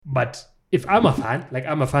But if I'm a fan, like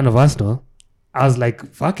I'm a fan of Arsenal, I was like,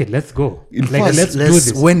 fuck it, let's go. In Like, fact, let's do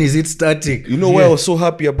this. When is it starting? You know why I was so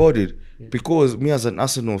happy about it? Because me as an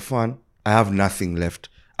Arsenal fan, I have nothing left.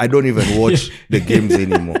 I don't even watch the games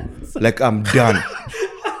anymore. Like, I'm done.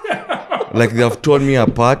 Like, they have torn me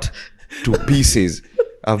apart to pieces.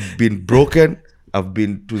 I've been broken. I've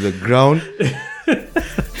been to the ground.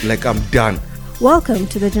 Like, I'm done. Welcome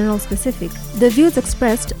to the General Specific. The views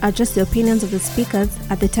expressed are just the opinions of the speakers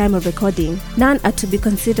at the time of recording. None are to be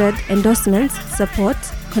considered endorsements, support,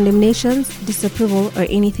 condemnations, disapproval, or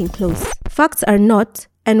anything close. Facts are not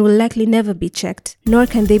and will likely never be checked, nor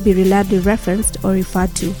can they be reliably referenced or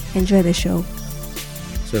referred to. Enjoy the show.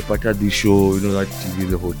 So I part of this show, you know, that TV in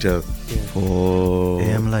the hotel for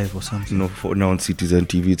AM Live or something. No, for now on Citizen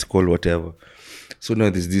TV, it's called whatever. So now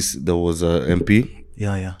there was a MP.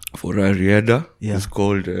 Yeah. For Rieda, Yeah. it's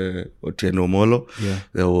called Otieno Molo. Yeah.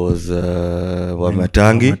 There was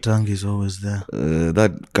Wamatangi. Wamatangi is always there.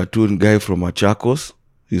 That cartoon guy from Machakos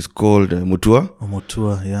is called Mutua.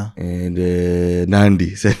 Omotua, yeah. And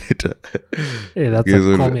Nandi, senator. Yeah, that's Yes,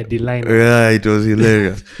 a comedy line. Yeah, it was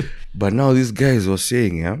hilarious. But now these guys were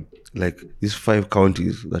saying, yeah, like these 5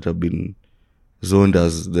 counties that have been zoned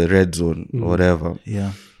as the red zone or whatever,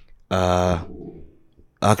 Yeah.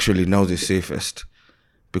 actually now the safest.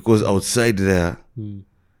 Because outside there,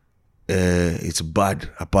 it's bad.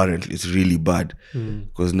 Apparently, it's really bad.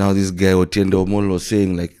 Because now this guy Otiendo Omolo was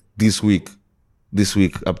saying, like, this week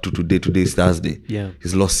up to today is Thursday. Yeah.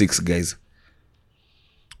 He's lost 6 guys.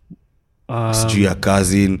 Sijui a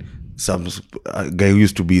cousin, some guy who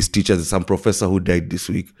used to be his teacher, some professor who died this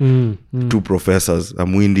week. 2 professors, a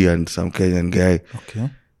Mwindi and some Kenyan guy. Okay.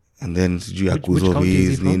 And then sijui Which Akuzo county is he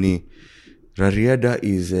is from? nini. Rarieda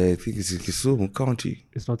is, I think it's in Kisumu County.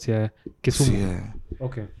 It's not here. Kisumu. Yeah.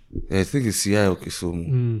 Okay. I think it's Siaya or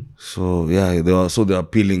Kisumu. So yeah, they're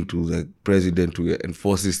appealing to the president to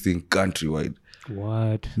enforce this thing countrywide.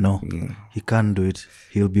 What? No, he can't do it.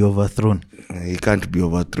 He'll be overthrown. He can't be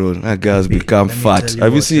overthrown. That guy has become let me fat. tell you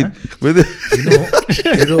Have you what, seen? huh? With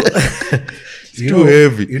You too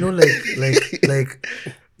heavy. You know, like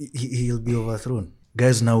he'll be overthrown.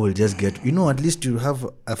 Guys now will just get, at least you have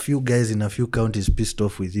a few guys in a few counties pissed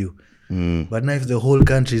off with you. But now if the whole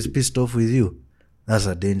country is pissed off with you, that's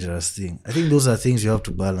a dangerous thing. I think those are things you have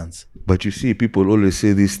to balance. But you see, people always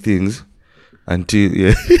say these things until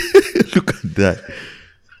look at that.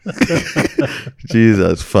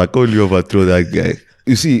 Jesus fuck, only overthrow that guy.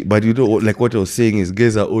 You see, but you know, like what I was saying is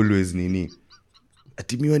guys are always nini.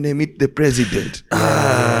 Ati me when I meet the president.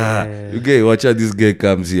 You guy, watch out, this guy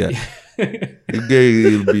comes here. The guy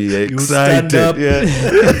will be excited. stand up. Yeah.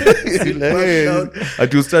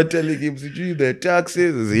 And you start telling him, the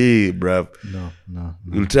taxes. Hey, bruv. No.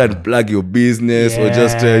 You'll try and plug your business or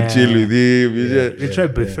just try and chill with him. You try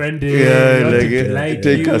befriending.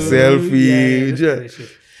 Take a selfie.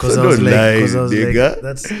 Because So I was don't like, lie,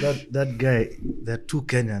 that nigga. guy, there are 2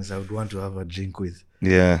 Kenyans I would want to have a drink with.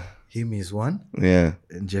 Yeah, Him is one, yeah.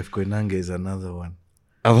 and Jeff Koinange is another one.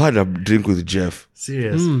 I've had a drink with Jeff.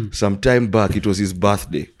 Serious? Some time back. It was his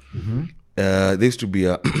birthday. There used to be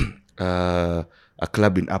a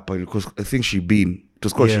club in Upper because I think Shebeen. It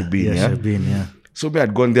was called Shebeen, yeah? Shebeen, yeah. So me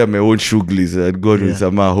had gone there my own shughlis. I'd gone with some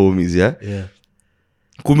of my homies, yeah? Yeah.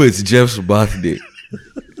 Kume, it's Jeff's birthday.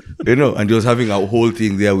 And he was having a whole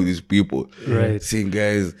thing there with his people. Right. Seeing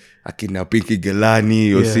guys, Akina Pinky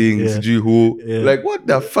Gelani, or Yeah, seeing yeah. Sijui who. Yeah. Like, what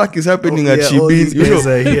the fuck is happening at all these Shebeen? guys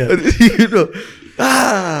are here.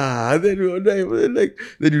 And then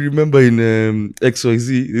then you remember in XYZ,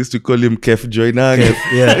 they used to call him Kef Joinange.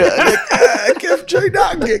 Yeah. Kef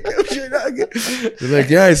Joinange. They're like,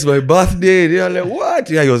 yeah, it's my birthday. They're like, what?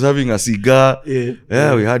 Yeah, he was having a cigar.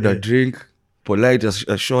 Yeah. We had a drink, polite,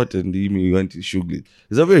 a shot, and he went to Shugli.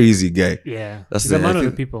 He's a very easy guy. Yeah. That's He's a the- man I of the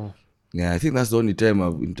think- people. Yeah, I think that's the only time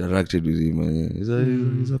I've interacted with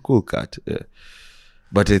him. He's a cool cat. Yeah.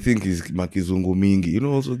 But I think he's makizungu mingi.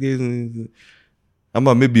 Also, guys,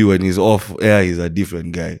 maybe when he's off air, he's a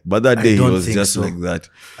different guy. But that day he don't was think just so. like that.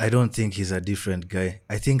 I don't think he's a different guy.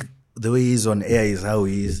 I think the way he's on air is how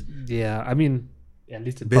he is, Yeah. I mean, at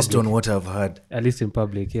least in based public. on what I've heard. At least in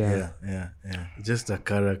public, yeah. Yeah. Just a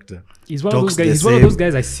character. He's one of Talks those guys. the He's one of same. those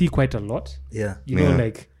guys I see quite a lot. Yeah. You know,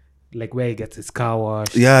 Yeah. like where he gets his car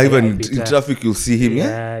washed. Yeah, even in Ibiza. traffic you'll see him.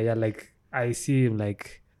 Yeah. Yeah. Like I see him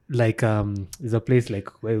there's a place like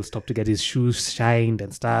where he'll stop to get his shoes shined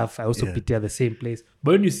and stuff. I also pity at the same place.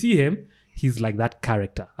 But when you see him, he's like that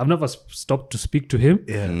character. I've never stopped to speak to him.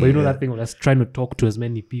 Yeah. But you know that thing of just trying to talk to as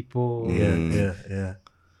many people. Yeah.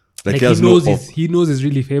 Like, Like he has no he knows he's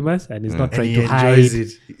really famous and he's not And trying he to hide. enjoys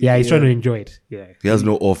it. Yeah, he's trying to enjoy it. Yeah. he has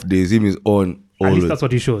no off days. Him is on At least Always. that's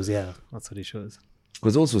what he shows. Yeah, that's what he shows.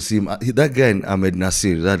 Because also see him, that guy in Ahmed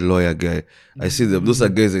Nasir, that lawyer guy, I see them. Those are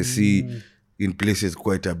guys I see in places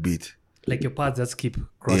quite a bit. Like your paths just keep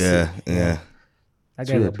crossing. Yeah. That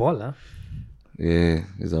guy's a baller. Yeah,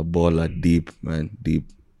 he's a baller, deep, man, deep.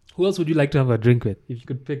 Who else would you like to have a drink with? If you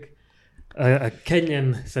could pick a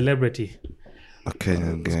Kenyan celebrity. A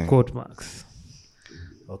Kenyan guy. Quote marks.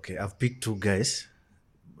 Okay, I've picked 2 guys.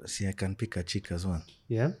 See, I can pick a chick as well.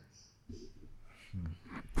 Yeah.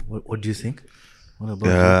 What do you think? What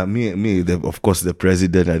about Me, of course, the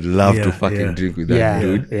president. I'd love to fucking drink with that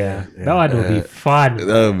dude. Yeah. That one would be fun.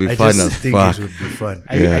 That would be I fun just as think fuck. it would be fun.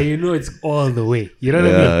 And you know it's all the way. You know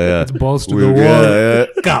what I mean? Yeah. It's balls to We'll- the wall. yeah.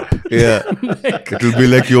 Cup. Yeah, it'll be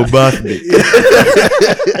like your birthday.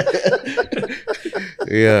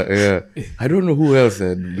 yeah. I don't know who else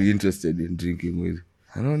I'd be interested in drinking with.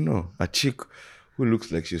 I don't know. A chick who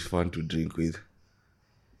looks like she's fun to drink with.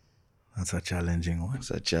 That's a challenging one.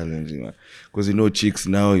 It's a challenging one. Because chicks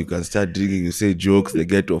now, you can start drinking, you say jokes, they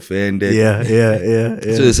get offended. Yeah.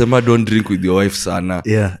 So you say, "Ma, don't drink with your wife, Sana."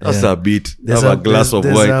 Yeah, That's yeah. a bit. Have a glass of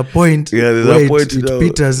there's wine. a point. Yeah, there's where a point It now.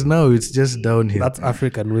 peters now. It's just downhill. That's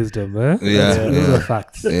African wisdom, eh? Yeah, Those yeah. are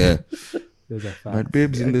facts. Yeah. Those are facts. But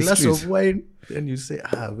babes a in the glass streets. of wine. Then you say,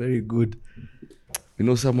 very good.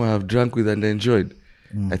 Someone I've drank with and enjoyed.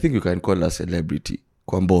 I think you can call her celebrity.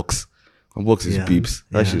 Kwambox. Kwambox is peeps.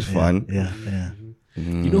 That shit's fun. Yeah.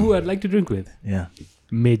 You know who I'd like to drink with? Yeah.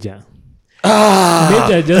 Meja.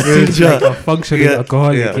 Meja just seems like a functioning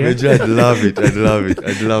alcoholic. Yeah, Yeah? Meja, I'd love it.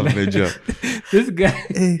 I'd love Meja. This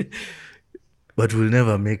guy. But we'll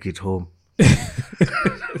never make it home.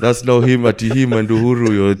 That's now him and Uhuru,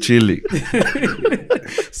 you're chilling.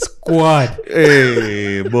 Squad.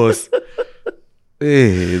 Hey, boss.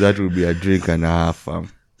 Hey, that would be a drink and a half, fam.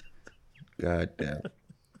 God damn.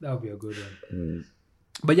 That would be a good one.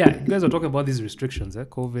 But yeah, you guys are talking about these restrictions,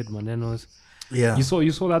 COVID, Manenos. Yeah.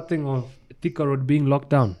 You saw that thing of Thika Road being locked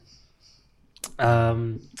down. I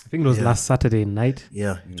think it was last Saturday night.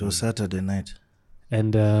 Yeah, it was Saturday night.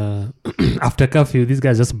 And after curfew, these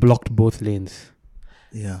guys just blocked both lanes.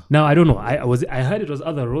 Yeah. Now I don't know. I heard it was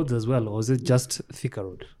other roads as well, or was it just Thika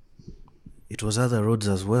Road? It was other roads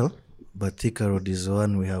as well, but Thika Road is the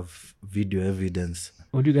one we have video evidence.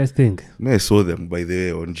 What do you guys think? I saw them, by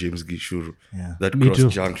the way, on James Gishuru. Yeah. That Me cross too.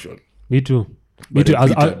 junction. Me too. But Me too. I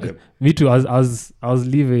pitied them. Me too. I was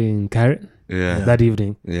leaving Karen Yeah. that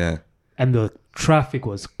evening, Yeah. and the traffic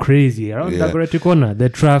was crazy around Yeah. Dagoretti corner. The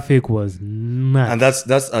traffic was nuts. And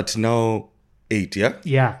that's at now 8, yeah?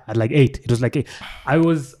 Yeah, at like 8. It was like 8. I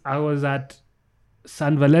was at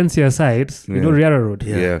San Valencia side, Riara Road,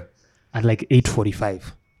 Yeah. at like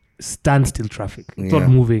 8:45. Standstill traffic. It's Yeah. not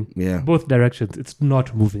moving. Yeah. Both directions. It's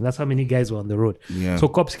not moving. That's how many guys were on the road. Yeah. So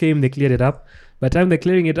cops came, they cleared it up. By the time they're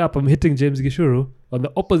clearing it up, I'm hitting James Gishuru. On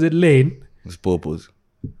the opposite lane, It's purpose.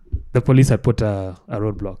 the police had put a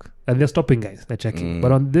roadblock. And they're stopping guys. They're checking.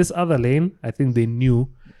 But on this other lane, I think they knew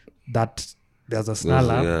that there's a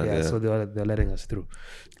snarl up. yeah. So they're letting us through.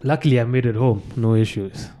 Luckily, I made it home. No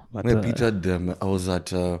issues. But, I pitied them. I was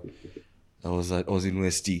in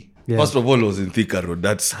West T. Yeah. First of all, I was in Thika Road.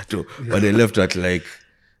 That's Sato. But I left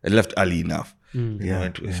early enough. I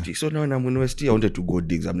went to West T. So now when I'm in West T, I wanted to go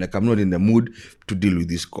digs. I'm like, I'm not in the mood to deal with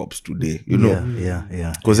these cops today. You know?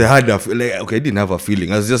 Yeah. Because I had I didn't have a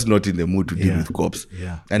feeling. I was just not in the mood to deal with cops.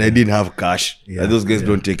 Yeah. And I didn't have cash. Yeah. And those guys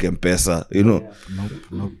don't take M-Pesa, you know.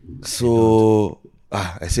 Nope. So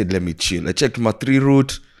I said, let me chill. I checked my 3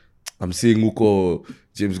 route. I'm seeing Uko,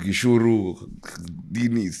 James Gishuru,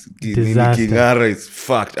 Dinis, Disaster. Kingara is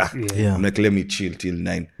fucked. Yeah. I'm like, let me chill till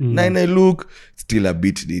 9. 9 I look, still a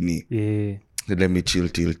bit Dini. yeah. So let me chill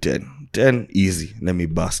till 10. 10, easy. Let me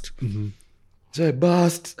bust. So I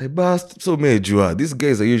bust. So Meja, these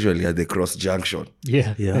guys are usually at the cross junction.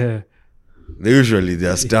 Yeah. Yeah. They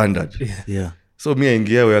are standard. Yeah. So me and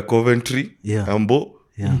Gia were Coventry, Yeah. Ambo.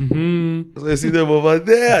 Yeah. So I see them over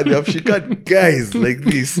there. They have shikat guys like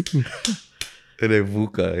this. And I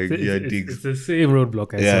vuka, I Gia It's digs. the same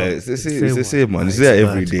roadblock I saw. Yeah, it's the same one. It's It's there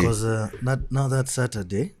bad every day. Because now that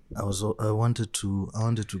Saturday, I wanted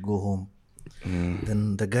to go home.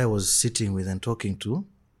 Then the guy I was sitting with and talking to,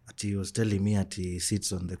 he was telling me that he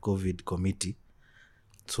sits on the COVID committee,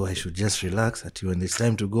 so I should just relax. That when it's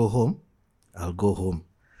time to go home, I'll go home.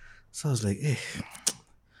 So I was like,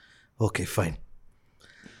 okay, fine.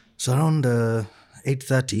 So around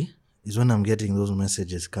 8:30 is when I'm getting those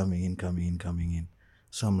messages coming in.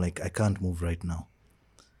 So I'm like, I can't move right now.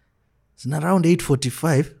 So now around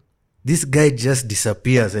 8:45, this guy just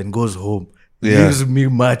disappears and goes home. Yeah. Leaves me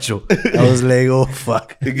macho. I was like, oh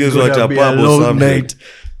fuck. He gives It's what gonna a be pub or long something. night.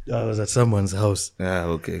 I was at someone's house. Yeah,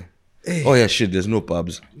 okay. Oh yeah, shit. There's no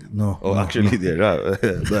pubs. No. Oh, no, actually there are,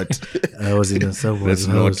 but I was in someone's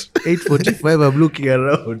Let's house. 8:45. I'm looking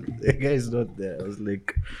around. The guy is not there. I was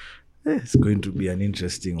like, it's going to be an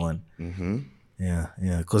interesting one. Mm-hmm. Yeah.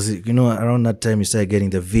 Because around that time you start getting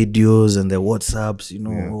the videos and the WhatsApps.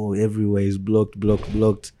 Oh, everywhere is blocked.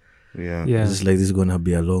 Yeah. Yeah. It's just like, this is gonna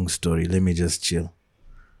be a long story. Let me just chill.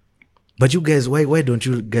 But you guys, why don't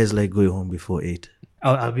you guys like going home before 8?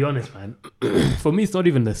 I'll be honest, man. For me, it's not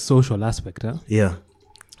even the social aspect. Huh? Yeah.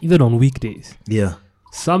 Even on weekdays, Yeah.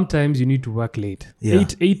 sometimes you need to work late. Yeah.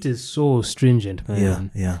 8 is so stringent, man.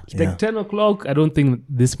 Yeah. It's like 10 o'clock. I don't think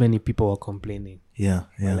this many people are complaining. Yeah.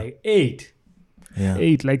 Like 8, Yeah.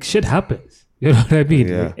 8, like shit happens. You know what I mean?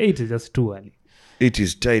 Yeah. Like 8 is just too early. It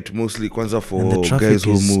is tight, mostly kwanza And for the traffic guys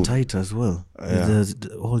who is move. tight as well. Yeah. There's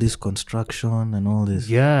all this construction and all this.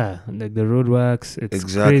 Yeah, like the roadworks, it's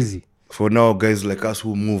Exactly. crazy. For now, guys like us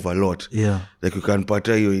who move a lot, Yeah. like you can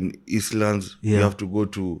pata you in Eastlands, you Yeah. have to go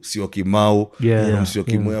to Syokimau. Yeah. From Yeah.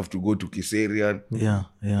 Syokimau, you have to go to Kiserian. Yeah.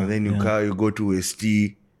 And then you go to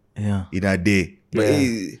ST Yeah. in a day. But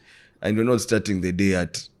and you're not starting the day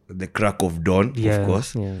at the crack of dawn, Yeah, of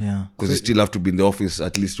course. Yeah. Yeah. Because you still have to be in the office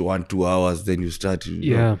at least 1-2 hours, then you start.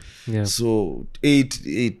 You know. Yeah. So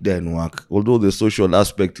 8 then work. Although the social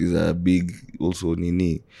aspect is a big also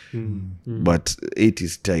nini, but 8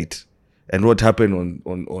 is tight. And what happened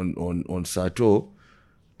on Sato,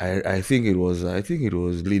 I think it was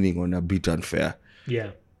leaning on a bit unfair. Yeah.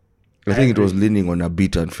 I think it was leaning on a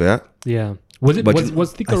bit unfair. Yeah. Was it But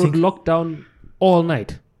was Thika Road locked down all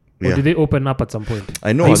night? Or Yeah. did they open up at some point?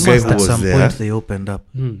 I know a guy who At was some there. point they opened up.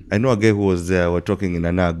 I know a guy who was there. We're talking in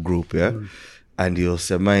another group, and he was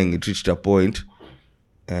saying it reached a point,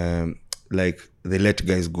 like they let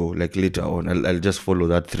guys go. Like later on, I'll just follow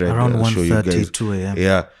that thread. Around I'll show you 1:30, guys. 2 a.m.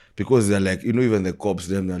 Yeah, because they're like, even the cops,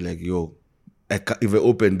 they're like, yo, if I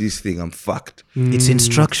open this thing, I'm fucked. It's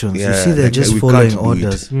instructions. You Yeah, see, they're like, just we following can't do it.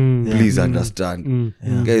 orders. Please understand.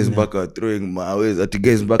 Guys back are throwing maways. At the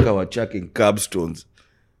guys back are chucking cabstones.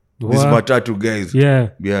 These What? matatu guys. Yeah.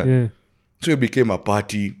 So it became a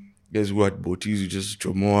party. Guys who had botis, you just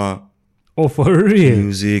chomoa, Oh, for real?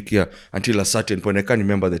 music, until a certain point. I can't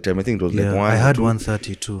remember the time. I think it was like Yeah, 1 I or had 2.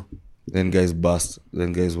 1:32. Then guys bust.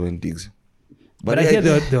 Then guys went digs. But I hear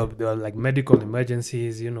there were like medical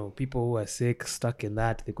emergencies, people who are sick, stuck in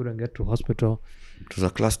that. They couldn't get to hospital. It was a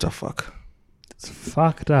clusterfuck. It's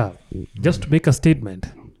fucked up. Just to make a statement.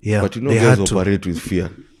 Yeah, But they guys had to. operate with fear.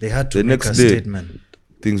 They had to The make next a day, statement.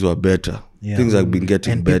 things were better. Yeah. Things have been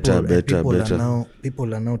getting And better.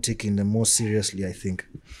 People are now taking them more seriously, I think.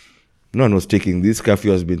 No one was taking this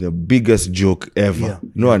curfew has been the biggest joke ever. Yeah.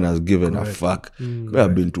 No one has given a fuck. We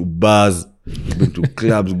have been to bars, been to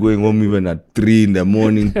clubs, going home even at 3 in the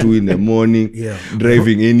morning, 2 in the morning, Yeah.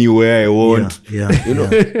 driving anywhere I want. Yeah.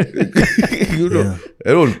 I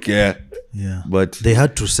don't care. Yeah. But They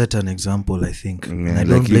had to set an example, I think. And I like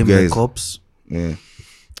don't you blame the guys. cops. yeah,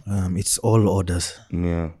 It's all orders.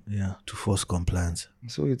 yeah. Yeah, to force compliance.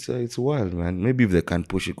 So it's wild, man. Maybe if they can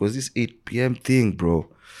push it, because this 8 p.m. thing, bro.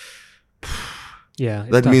 Yeah.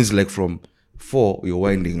 it's That tough. means like from 4 you're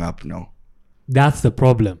winding up now. That's the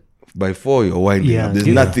problem. By 4 you're winding Yeah, up. There's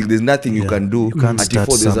yeah. nothing you Yeah. can do. You can't Until start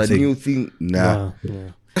 4 there's something. a new thing. Nah.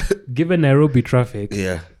 Yeah. Given Nairobi traffic,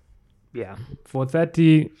 Yeah.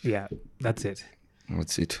 4:30, that's it.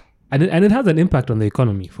 That's it. And it has an impact on the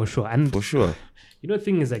economy for sure. And For sure. the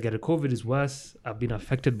thing is, like, COVID is worse. I've been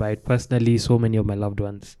affected by it personally. So many of my loved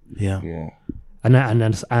ones, Yeah. Yeah. and I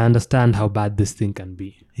understand how bad this thing can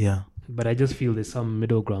be. Yeah. But I just feel there's some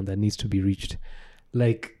middle ground that needs to be reached.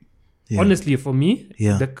 Like, Yeah. honestly, for me,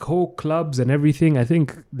 Yeah. the whole clubs and everything, I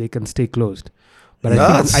think they can stay closed. But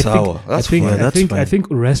That's I sour. think, That's I think, fine. I That's think, fine. I think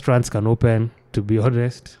restaurants can open. To be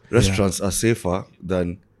honest, Restaurants are safer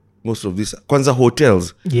than most of these. Kwanzaa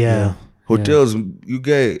hotels. yeah. Hotels, you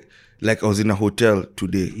get, like I was in a hotel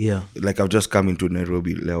today. Yeah. Like I've just come into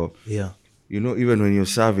Nairobi, Leo. Yeah. Even when you're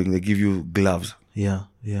serving, they give you gloves. Yeah.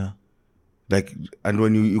 Yeah. Like, and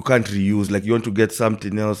when you can't reuse, like you want to get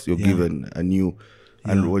something else, you're given a new.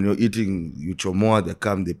 And when you're eating, you chomoa, they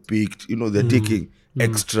come, they picked, they're taking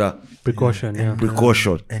extra Precaution, yeah.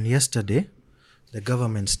 precaution. And yesterday, the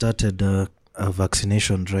government started a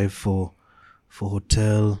vaccination drive for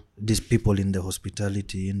these people in the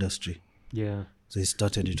hospitality industry. Yeah. They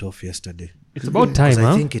started it off yesterday. It's about time, 'Cause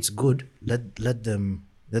I huh? think it's good. Let them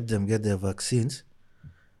get their vaccines,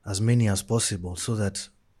 as many as possible, so that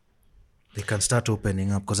they can start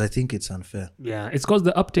opening up. Because I think it's unfair. Yeah, it's because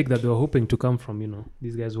the uptake that they were hoping to come from,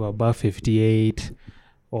 these guys who are above 58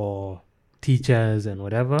 or teachers and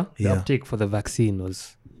whatever, the Yeah. uptake for the vaccine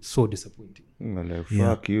was so disappointing. Like,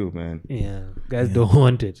 fuck you, man. Yeah, guys don't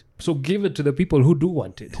want it. So give it to the people who do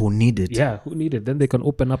want it. Who need it? Yeah, who need it? Then they can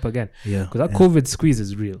open up again. Yeah, Because that COVID squeeze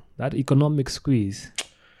is real. That economic squeeze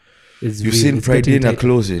is You've real. seen It's Friday getting dinner tighter.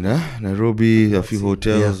 closing, huh? Nairobi, a few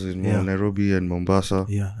hotels in Yeah. Nairobi and Mombasa.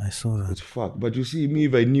 Yeah, I saw that. It's fucked. But you see, me,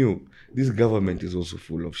 if I knew, this government is also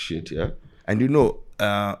full of shit, yeah? And you know,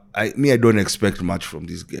 I don't expect much from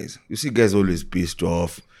these guys. You see, guys always pissed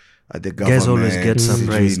off at the government. Guys always get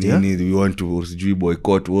surprised, yeah? We want to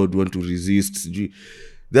boycott, we want to resist.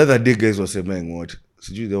 The other day, guys were saying, what?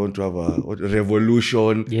 They want to have a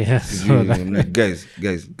revolution. Yeah, so that- I'm like, guys,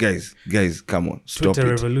 come on, stop Twitter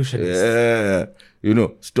it. revolutionists. Yeah, you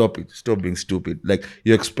know, stop it. Stop being stupid. Like,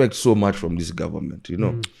 you expect so much from this government, you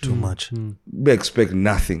know. Too much. They expect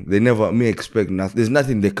nothing. They never may expect nothing. There's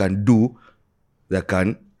nothing they can do that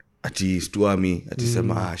can ati me,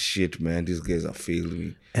 shit, man, these guys have failed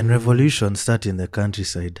me. And revolution start in the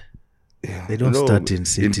countryside. They don't start in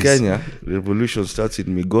cities. In Kenya, revolution starts in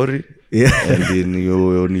Migori Yeah. and in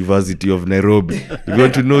your University of Nairobi. If you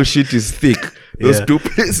want to know shit is thick, those Yeah. two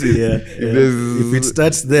places. If it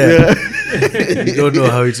starts there, you don't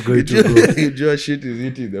know how it's going to go. Your shit is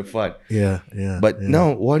hitting the fan. Yeah. But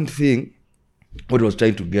now, one thing, what I was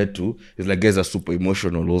trying to get to is like, guys are super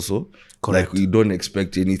emotional also. Correct. Like, we don't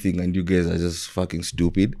expect anything and you guys are just fucking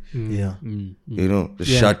stupid. Yeah. You know,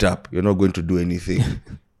 just shut up. You're not going to do anything.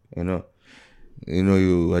 You know,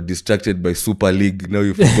 you are distracted by Super League. Now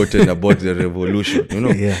you've forgotten about the revolution. You know.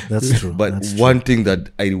 Yeah, that's true. But That's one thing that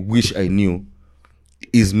I wish I knew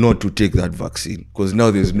is not to take that vaccine, because now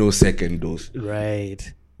there's no second dose. Right.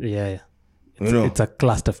 Yeah. You know, It's a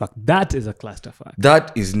clusterfuck. That is a clusterfuck.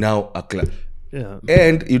 that is now a class. Yeah.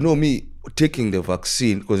 And you know, me taking the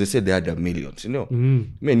vaccine, because they said they had millions. You know,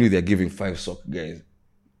 me, I knew they're giving 5 sock guys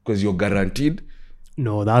because you're guaranteed.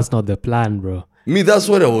 No, that's not the plan, bro. Me, that's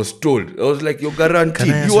what I was told. I was like, you're guaranteed.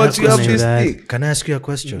 Can I ask You you want a to have question? this That- thing. Can I ask you a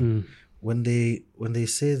question? When they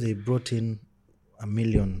say they brought in 1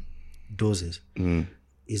 million doses,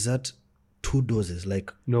 is that 2 doses?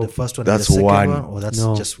 Like No. the first one That's and the second one. one, or that's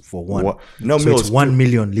No. just for one? No, so me it's was 1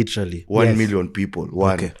 million literally. 1 Yes. million people.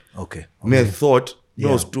 One. Okay. Me, I thought, me, I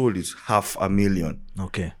Yeah. was told it's 500,000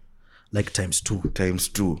 Okay. Like times 2. times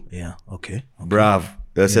 2. Yeah. Okay. Brav.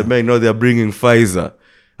 They said, man, now they're bringing Pfizer.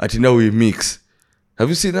 At now we mix. Have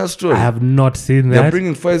you seen that story? I have not seen They're that.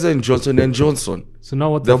 bringing Pfizer and Johnson. So now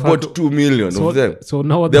what They the bought fuck? 2 million So of them. So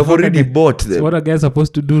now what They've the fuck are already they- bought So them. what are guys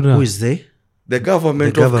supposed to do now? Who is they? The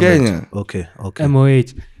government, The of Kenya. Okay.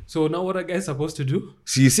 MOH. So now what are guys supposed to do?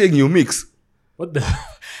 So you're saying you mix? What the?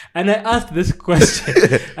 And I asked this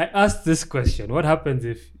question. What happens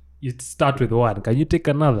if you start with one? Can you take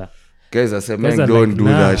another? Guys, I said, man, Guys are don't like, do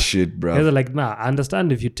nah. that shit, Guys bruv. are like, nah. I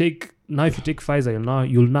understand if you take Pfizer,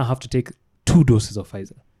 you'll now have to take 2 doses of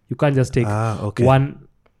Pfizer. You can't just take Okay. one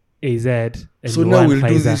AZ and So one now we'll do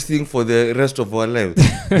Pfizer. this thing for the rest of our lives.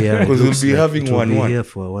 Yeah. Because it we'll looks be having it will be 1-1. here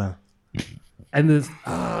for a while. And there's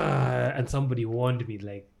and somebody warned me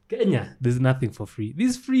like, Kenya, there's nothing for free.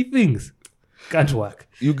 These free things can't work.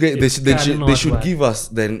 You get they, It should- they, should, they cannot should work. give us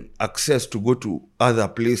then access to go to other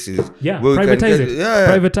places. Yeah, where we can privatize get- it. Yeah,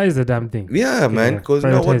 Privatize the damn thing. yeah, man. Because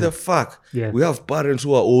now what privatize the it. fuck? Yeah. We have parents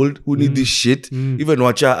who are old who need this shit. Even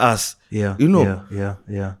watch us. Yeah. You know. Yeah.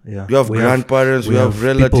 You have grandparents, we have people who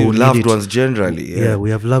relatives, need loved it. ones generally. Yeah,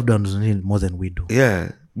 we have loved ones who need more than we do.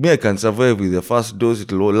 Yeah. Me, I can survive with the first dose.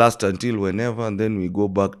 It will last until whenever, and then we go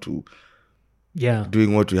back to Yeah,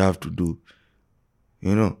 doing what we have to do.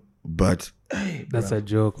 You know? But that's a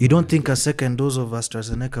joke. You don't think a second dose of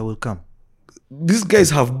AstraZeneca will come? these guys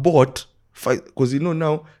have bought, because you know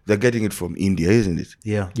now they're getting it from India, isn't it?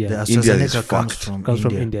 Yeah. Yeah. The India is AstraZeneca comes fucked. from Comes India.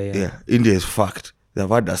 from India, yeah. Yeah. India is fucked. They've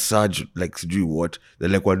had a surge, like, do what? They're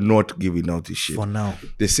like, we're not giving out this shit. For now.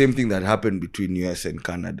 The same thing that happened between US and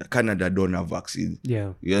Canada. Canada don't have vaccine.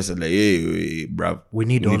 Yeah. US are like, hey, bruv. We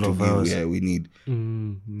need all of ours. Yeah, we need.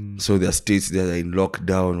 Mm-hmm. So there are states that are in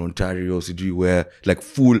lockdown, Ontario, CG, where like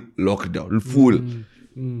full lockdown, full.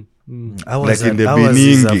 Ours Like in the ours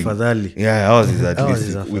is beginning. afadhali. Yeah, ours is at Ours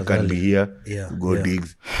least is we can afadhali. be here. Yeah, Go yeah.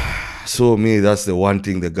 digs. So me, that's the one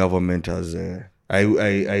thing the government has. I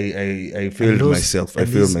failed And those- myself. I and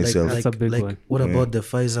failed these, myself. That's a big one. What about the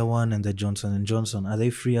Pfizer one and the Johnson & Johnson? Are they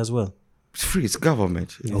free as well? It's free. It's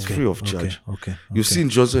government. It's Okay, free of charge. Okay. You've seen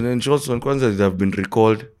Johnson and Johnson. Kwanzaa, they have been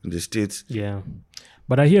recalled in the states. Yeah.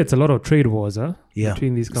 But I hear it's a lot of trade wars, Yeah.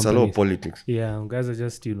 between these It's a companies. lot of politics. Yeah, guys are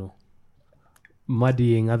just,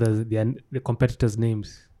 muddying the competitors'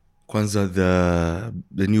 names. Kwanzaa,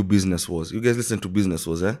 the new business wars. You guys listen to business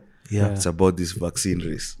wars, eh? Yeah. It's about this vaccine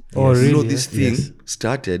race. Oh, You know, really? this thing Yes.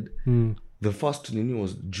 started. Hmm. The first Nini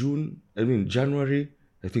was January,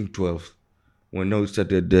 I think 12th. when now it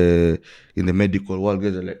started in the medical world,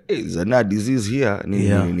 guys are like, hey, there's another disease here.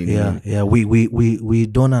 Yeah. We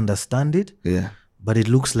don't understand it, but it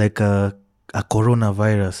looks like a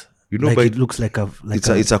coronavirus. You know, like but it looks like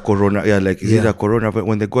it's a corona. Yeah, like is it a corona?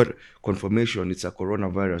 When they got confirmation, it's a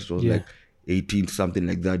coronavirus. It was like 18th, something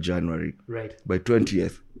like that, January. Right. By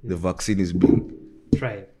 20th, the vaccine is being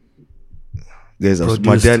Tried. there's a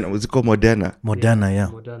Produced. Moderna. What's it called? Moderna.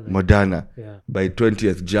 Moderna. Yeah. By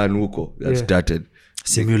 20th Jan Huko that started.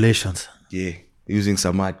 Simulations. Yeah, using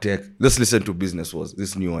some hard tech. Let's listen to Business Wars.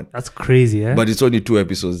 This new one. That's crazy, eh? But it's only 2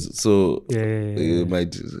 episodes, so Yeah. you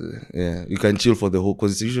might, you can chill for the whole,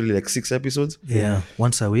 because it's usually like 6 episodes. Yeah.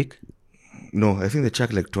 Once a week. No, I think they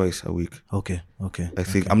check like twice a week. Okay. I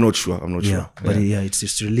think I'm not sure. Yeah, but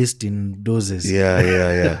it's released in doses.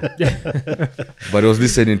 Yeah. But I was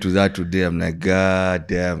listening to that today. I'm like, God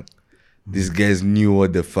damn, these guys knew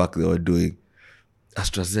what the fuck they were doing.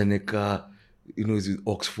 AstraZeneca, is with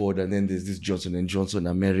Oxford, and then there's this Johnson & Johnson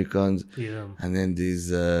Americans, and then there's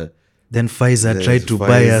Then Pfizer tried to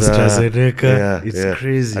buy AstraZeneca. It's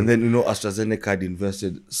crazy. And then AstraZeneca had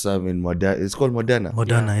invested some in Moderna. It's called Moderna.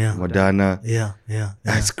 Moderna. Yeah. Yeah.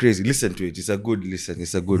 It's crazy. Listen to it. It's a good listen.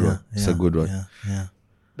 It's a good one. It's a good one. Yeah.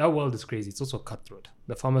 That world is crazy. It's also cutthroat.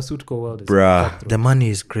 The pharmaceutical world is Bruh. cutthroat. The money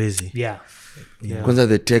is crazy. Yeah. Because of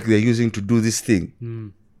the tech they're using to do this thing.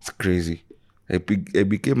 It's crazy. I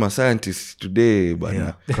became a scientist today, but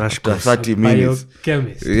Crash after course. 30 minutes.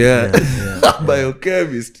 Biochemist. Yeah.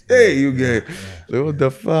 Biochemist. Hey, you guys. Like, what the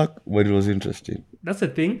fuck? But it was interesting. That's the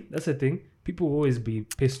thing. People will always be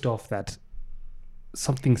pissed off that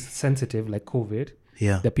something sensitive like COVID,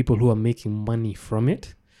 Yeah. there are people who are making money from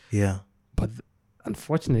it. Yeah. But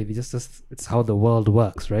unfortunately, just it's how the world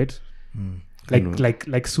works, right?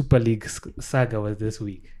 Like Super League saga was this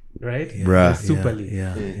week, right? Bruh. The Super League.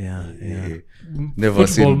 Yeah. Never Football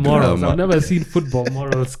seen morals. drama. I've never seen football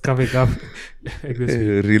morals coming up like this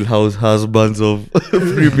week. Real husbands of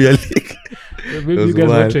Premier League. Maybe was you guys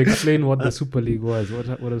wild. want to explain what the Super League was.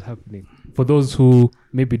 What is happening for those who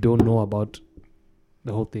maybe don't know about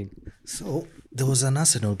the whole thing? So there was an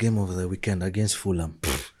Arsenal game over the weekend against Fulham.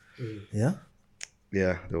 Yeah.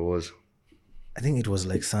 Yeah, there was. I think it was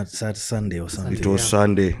like Sunday or something. It was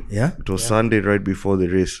Sunday. Yeah. It was Sunday right before the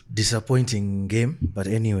race. Disappointing game, but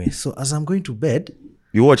anyway. So as I'm going to bed,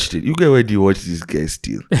 You watched it. You guys, where do you watch these guys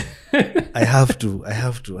still? I have to.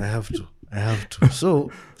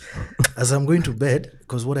 So as I'm going to bed,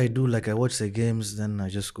 because what I do, like I watch the games, then I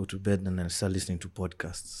just go to bed and I start listening to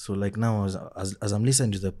podcasts. So like now, as I'm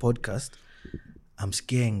listening to the podcast, I'm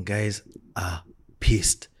scaring guys are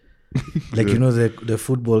pissed. Like the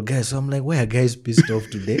football guys. So I'm like, why are guys pissed off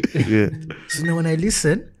today? Yeah. So now when I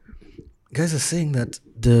listen, guys are saying that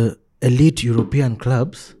the elite European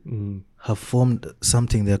clubs have formed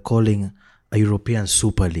something they're calling a European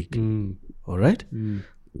Super League. All right?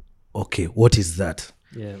 Okay, what is that?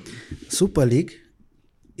 Yeah. Super League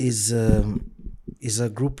is a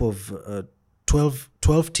group of 12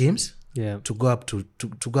 teams Yeah. to go up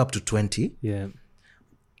to 20 Yeah.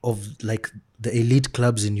 of like the elite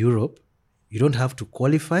clubs in Europe. You don't have to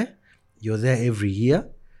qualify. You're there every year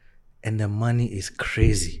and the money is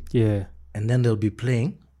crazy. Yeah. And then they'll be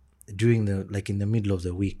playing during in the middle of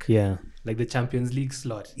the week. Yeah. Like the Champions League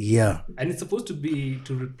slot. Yeah. And it's supposed to be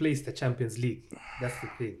to replace the Champions League. That's the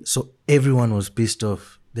thing. So everyone was pissed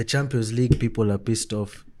off. The Champions League people are pissed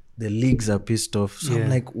off. The leagues are pissed off. So I'm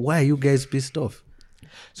like, why are you guys pissed off?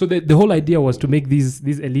 So the whole idea was to make these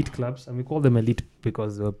elite clubs, and we call them elite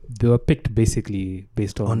because they were picked basically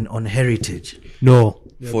based On heritage. no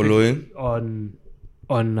Following on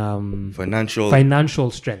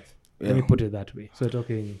financial strength. Let me put it that way. So we're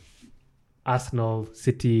talking Arsenal,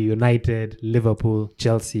 City, United, Liverpool,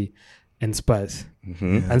 Chelsea, and Spurs.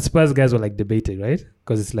 And Spurs guys were like debated, right?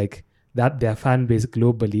 Because it's like that their fan base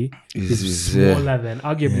globally is smaller than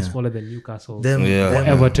arguably smaller than Newcastle or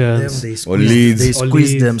Everton's Or Leeds. They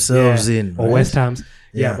squeeze themselves in. or right? West Ham's.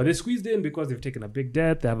 Yeah. But they squeezed in because they've taken a big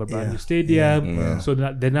debt. They have a brand new stadium, so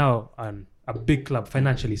that they're now a big club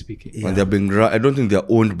financially speaking. And they're being run. I don't think they're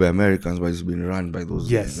owned by Americans, but it's been run by those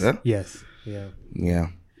guys. Yes. Yeah.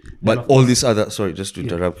 But all these other, sorry, just to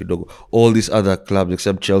interrupt Kidogo, all these other clubs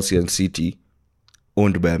except Chelsea and City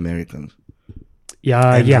owned by Americans.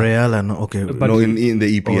 And Real and okay. But no, in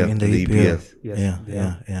the EPL. in the EPL. Yes.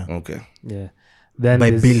 Yeah. Okay. Yeah. Then By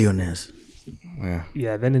there's- billionaires. Yeah.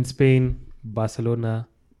 Yeah. Then in Spain, Barcelona,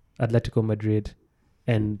 Atletico Madrid,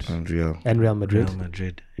 and And Real. Real Madrid. Real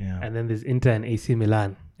Madrid. Yeah. And then there's Inter and AC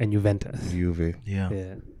Milan. and Juventus. Juve. Yeah.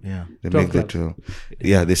 Yeah. Yeah. They 12 make that. clubs.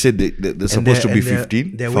 Yeah, they said they're supposed to be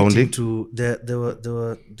 15 They're founding. waiting to.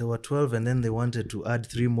 There were 12, and then they wanted to add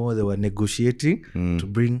 3 more. They were negotiating to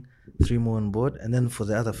bring 3 more on board, and then for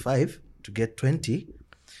the other 5 to get 20,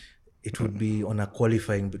 it would be on a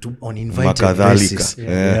qualifying on invited Makadhalika. basis.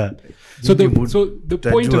 Yeah. So the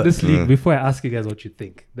Tajua. point of this league, before I ask you guys what you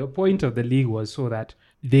think, the point of the league was so that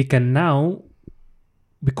they can now,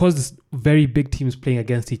 because there's very big teams playing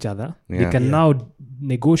against each other, they can now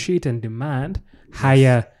negotiate and demand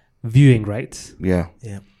higher viewing rights Yeah.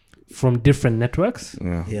 Yeah. from different networks.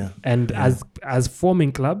 Yeah. Yeah. And as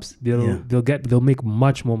forming clubs, they'll make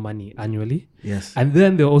much more money annually. Yes. And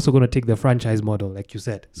then they're also going to take the franchise model, like you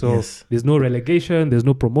said. So Yes. there's no relegation, there's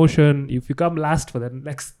no promotion. If you come last for the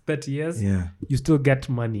next 30 years, Yeah. you still get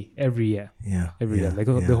money every year. Yeah. Every year, Yeah. like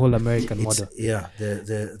Yeah. the whole American It's- model. Yeah.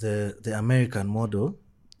 The American model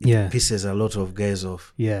Yeah, pisses a lot of guys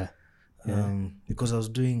off. yeah, Because I was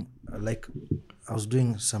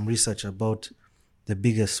doing some research about the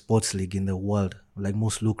biggest sports league in the world, like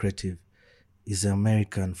most lucrative, is the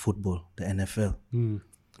American football, the NFL.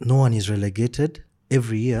 No one is relegated.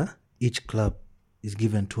 Every year, each club is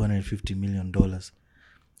given $250 million,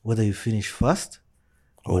 whether you finish first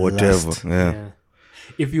Or whatever. last. Yeah. yeah.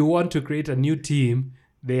 If you want to create a new team,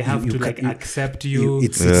 they have You to ca- like you- accept you.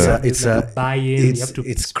 It's There's like a buy-in. You it's have to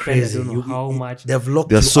it's spend, crazy. I don't know how much. They've locked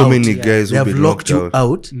There's you so out. many guys They who've have been locked knocked you out.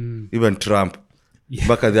 out. Even Trump.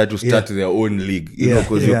 Back at they had to start their own league, Yeah.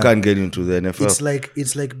 because Yeah. you can't get into the NFL.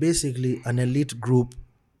 It's like basically an elite group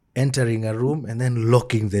entering a room and then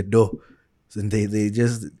locking the door, and they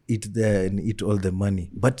just eat there and eat all the money.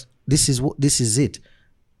 But this is it.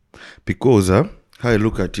 Because how I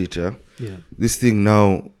look at it, Yeah. this thing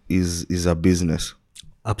now is a business.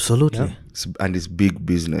 Absolutely. And it's big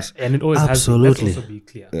business. And it always has been. Absolutely. Let's also be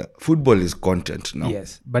clear. Yeah. Football is content now.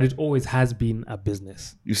 Yes, but it always has been a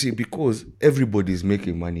business. You see, because everybody is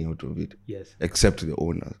making money out of it, Yes. except the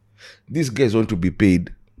owners. These guys want to be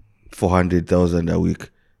paid 400,000 a week,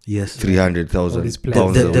 Yes. 300,000 All these players.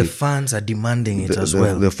 pounds a The week. fans are demanding it as the,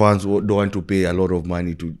 well. the fans don't want to pay a lot of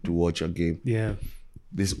money to watch a game. Yeah.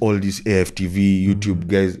 There's all these AFTV, YouTube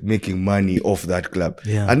guys making money off that club.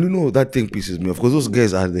 Yeah. And you know, that thing pisses me off because those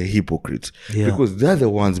guys are the hypocrites. Yeah. Because they're the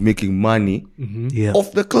ones making money Yeah.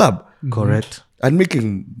 off the club. Correct. And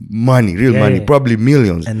making money, real Yeah, money, yeah. probably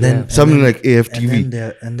millions. And then Something and then- like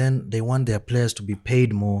AFTV. and then they want their players to be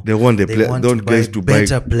paid more. They want guys to buy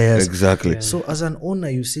better players. Exactly. So as an owner,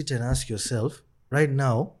 you sit and ask yourself, right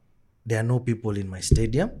now, there are no people in my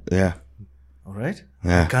stadium. Yeah. All right.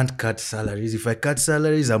 Yeah. I can't cut salaries. If I cut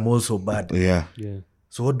salaries, I'm also bad. Yeah. Yeah.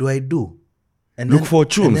 So what do I do? And Look then, for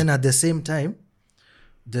tunes. And then at the same time,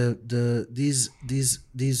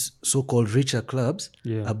 these so-called richer clubs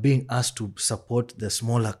Yeah. are being asked to support the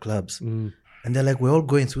smaller clubs, and they're like, we're all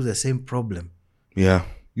going through the same problem. Yeah.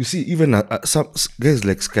 You see, even some guys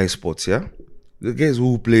like Sky Sports, yeah? The guys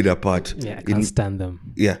who played a part. Yeah, I can't stand them.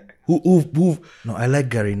 Yeah. Who No, I like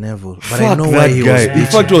Gary Neville, but fuck I know that why he guy. was In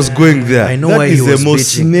bitching. fact, was going there. I know That why he is was the most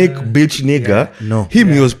bitching. snake bitch nigga. No. Him,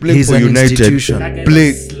 he was playing He's for an United. institution.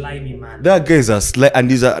 Play. slimy man. That guy is a and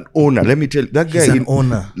he's an owner. Let me tell you, that guy. He's an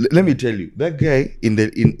owner. Let me tell you, that guy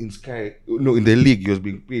in Sky, no, in the league, he was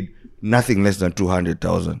being paid nothing less than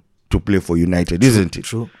 200,000 to play for United, isn't it?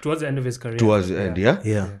 True. Towards the end of his career. Towards the end, yeah.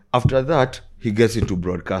 Yeah. After that, he gets into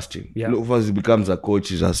broadcasting. Yeah. No, first he becomes a coach.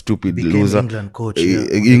 He's a stupid Became loser. England coach. Eh, Yeah,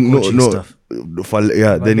 eh, on the no, coaching no. stuff.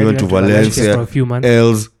 Yeah, then he went to Valencia, for a few months.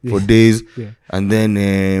 L's for days, Yeah. and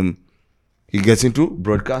then he gets into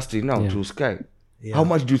broadcasting now Yeah. to Sky. Yeah. How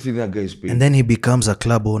much do you think that guy is paid? And then he becomes a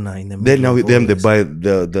club owner in the middle. Then now of them all they this. buy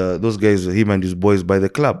those guys, him and his boys buy the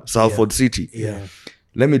club, Salford City. Yeah.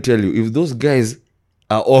 Let me tell you, if those guys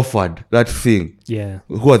are offered that thing, Yeah.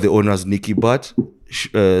 who are the owners? Nicky Butt,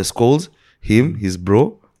 Scholes, him, his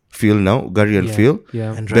bro, Phil now, Gary and Yeah. Phil.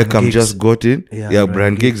 Yeah. And Ryan Beckham Giggs. just got in. Yeah, Yeah, Ryan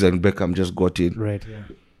Brian Giggs and Beckham just got in. Right. Yeah.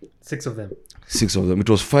 6 of them. 6 of them. It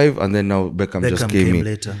was 5, and then now Beckham just Beckham came came in.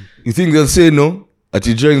 later. You think they'll say no? At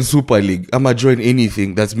you join Super League, I'ma join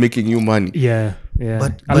anything that's making you money. Yeah. Yeah.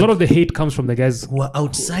 But- a lot of the hate comes from the guys. Who are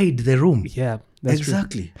outside the room. Yeah. That's true.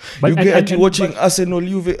 Exactly. But you and- get and- and- watching Arsenal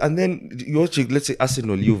Juve, and then you're watching, let's say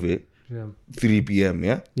Arsenal Juve, Yeah. 3 p.m.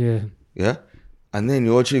 Yeah, Yeah. and then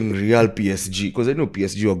you're watching Real PSG because I know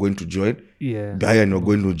PSG are going to join. Yeah. Bayern are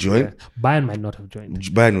going to join. Yeah. Bayern might not have joined.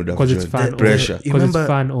 Bayern would have Because it's joined. fan Pressure. You 'Cause it's remember,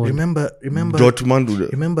 fan-owned. remember, Dortmund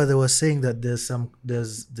would. remember they were saying that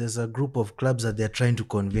there's a group of clubs that they're trying to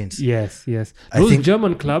convince. Yes. Yes. I Those think-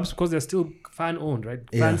 German clubs, because they're still fan owned, right?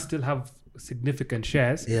 Yeah. Fans still have significant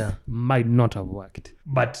shares. Yeah. Might not have worked.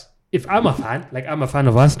 But if I'm a fan, like I'm a fan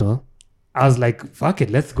of Arsenal, I was like, fuck it,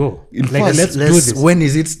 let's go. In Like, fact, let's do this. When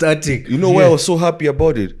is it starting? You know why I was so happy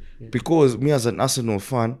about it? Because me as an Arsenal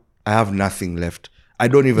fan, I have nothing left. I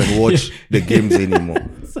don't even watch the games anymore.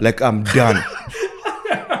 Like, I'm done.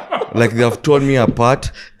 Like, they have torn me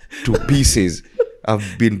apart to pieces.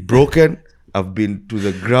 I've been broken. I've been to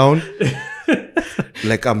the ground.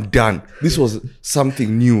 Like, I'm done. This was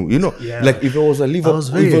something new, you know. Yeah. Like, if I was a Liverpool, was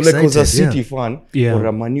very if I was a excited, City fan Yeah. or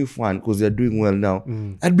a Man U fan, because they're doing well now,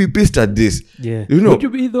 I'd be pissed at this. Yeah. You know, Would you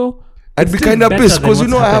be though? I'd It's be still kind of better pissed than because, you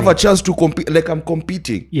what's know, I have a happening. chance to compete. Like, I'm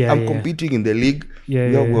competing. Yeah, I'm yeah. competing in the league. Yeah,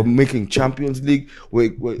 yeah, We're making Champions League. We're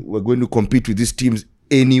going to compete with these teams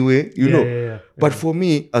anyway, you Yeah, know. yeah. But for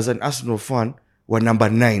me, as an Arsenal fan, we're number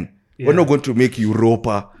 9. We're Yeah. not going to make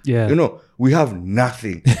Europa. Yeah. You know, we have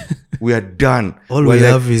nothing. We are done. All We're we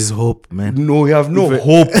like, have is hope, man. no, we have no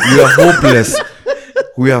hope. We are hopeless.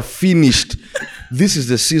 We are finished. This is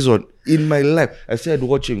the season. In my life, I started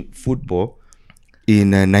watching football in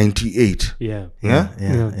 98. Yeah.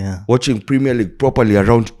 Yeah. Watching Premier League properly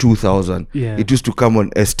around 2000. Yeah. It used to come on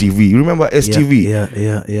STV. You remember STV?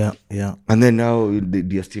 Yeah. And then now the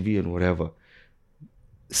STV and whatever.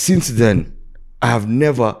 Since then, I have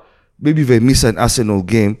never, maybe if I miss an Arsenal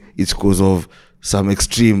game, it's because of some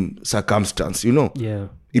extreme circumstance, you know. Yeah.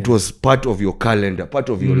 It was part of your calendar, part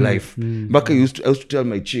of your life. Back I used to tell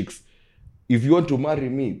my chicks, if you want to marry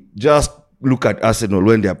me, just look at Arsenal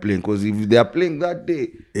when they are playing. Because if they are playing that day,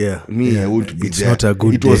 I won't be It's there. not a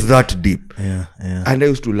good It was day. that deep. Yeah. And I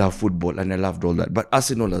used to love football and I loved all that. But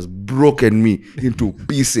Arsenal has broken me into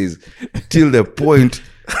pieces till the point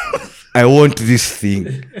I want this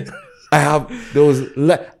thing. I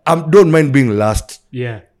don't mind being last.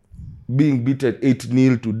 Yeah. Being beaten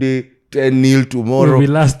 8-0 today, 10-0 tomorrow. We'll be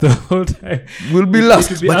last the whole time. We'll be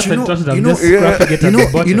last. It will be But us you and know- Tottenham you know- just scrapping it at the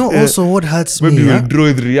bottom. You know also what hurts Maybe me. we'll huh? draw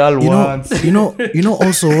with Real You once. know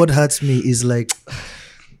also what hurts me is like,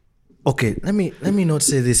 okay, let me not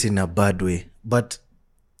say this in a bad way, but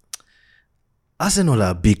Arsenal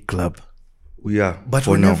are a big club. Yeah, But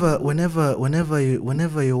for now.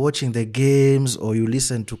 whenever you're watching the games or you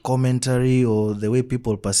listen to commentary or the way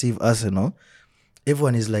people perceive Arsenal,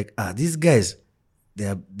 everyone is like, these guys,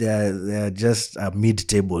 they're just a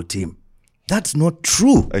mid-table team. That's not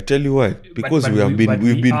true. I tell you why. Because But we've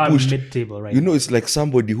been are pushed. mid-table, right? You know, it's like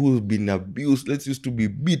somebody who's been abused. Let's used to be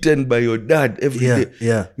beaten by your dad every day.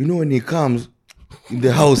 Yeah. You know, when he comes in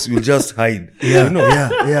the house, you'll just hide. Yeah, You know,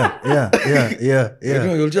 yeah. you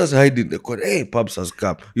know, you'll just hide in the corner. Hey, Pops has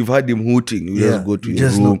come. You've had him hooting. You just go to your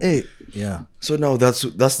just room. know, hey, yeah. So now that's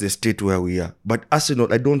the state where we are. But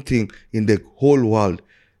Arsenal, I don't think in the whole world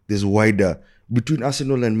there's wider. Between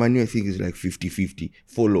Arsenal and Man U, I think it's like 50-50.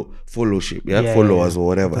 Fellowship, Yeah, followers or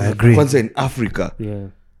whatever. I agree. Kwanzaa in Africa, Yeah.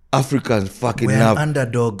 Africans fucking We're love. an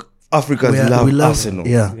underdog. Africans We love, love Arsenal.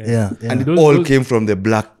 Yeah. And it Those- all those- came from the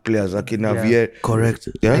black players, like Javier. Correct.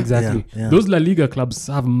 Yeah? Exactly. Yeah. Those La Liga clubs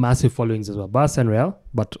have massive followings as well. Barca and Real,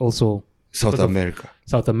 but also South because of America.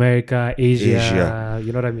 South America, Asia. Asia.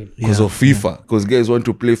 You know what I mean? Because of FIFA. Because guys want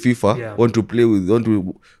to play FIFA, Yeah. want to play with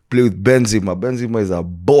Benzema. Benzema is a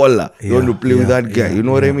baller. You want to play with that guy. You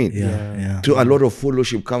know what I mean? Yeah. So a lot of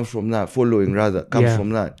following comes from that. Comes from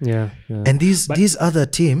that. Yeah. And these other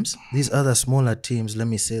teams, these other smaller teams, let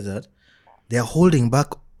me say that, they are holding back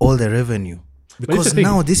all the revenue. But this Because is the thing.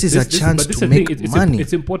 now this is a chance but this to is the thing. make It's money.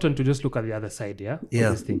 It's important to just look at the other side, yeah? of Yeah.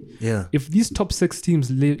 This thing. Yeah. If these top 6 teams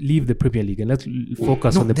leave the Premier League, and let's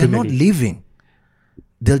focus No, on the they're Premier not League. leaving.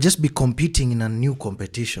 They'll just be competing in a new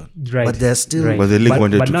competition. Right. But they're still... Right. But the league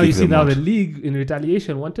wanted but to now kick you see them now out. the league in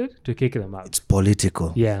retaliation wanted to kick them out. It's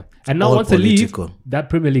political. Yeah. And now all once they leave, political. that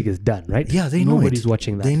Premier League is done, right? Yeah, they know Nobody's it.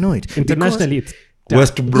 watching that. They know it. Internationally, it's done.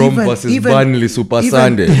 West Brom versus Burnley Super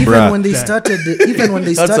Sunday. Even bruh. when they started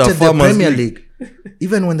That's a the farmers Premier league. League,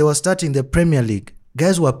 even when they were starting the Premier League,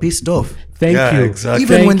 guys were pissed off. Thank Yeah, you. exactly.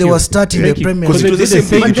 Even Thank when they you. were starting Thank the you. Premier Because League. it was the they did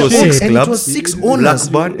same thing. the It was same six shit. And it clubs. was 6 Black owners.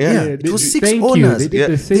 Blackburn, yeah. It was 6 Thank you. owners. They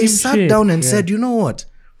did the same They sat shit. down and Yeah. said, you know what?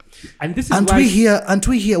 And this is Aren't why we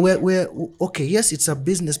here? We're okay, yes, it's a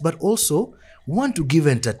business, but also we want to give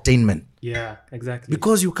entertainment. Yeah, exactly.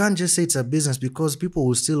 Because you can't just say it's a business, because people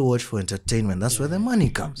will still watch for entertainment. That's where the money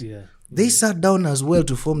comes. Yeah. They sat down as well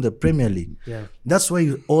to form the Premier League. Yeah. That's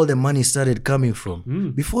where all the money started coming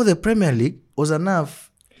from. Before the Premier League was enough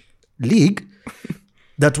league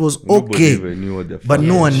that was Nobody okay, even knew what the but fuck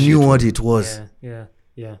no one that knew shit what it was. Yeah.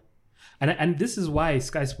 And this is why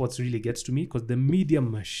Sky Sports really gets to me, because the media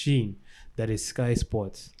machine that is Sky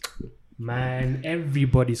Sports, man,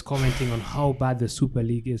 everybody's commenting on how bad the Super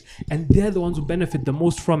League is, and they're the ones who benefit the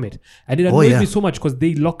most from it. And it annoys me so much because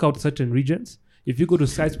they lock out certain regions. If you go to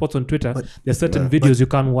Sky Sports on Twitter, But- there's certain videos you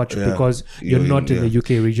can't watch because you're not in the UK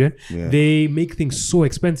region. Yeah. They make things so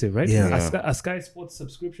expensive, right? Yeah. A Sky Sports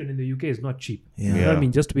subscription in the UK is not cheap. Yeah. You know what I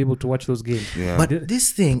mean? Just to be able to watch those games. Yeah. But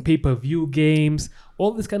this thing, Pay-per-view games,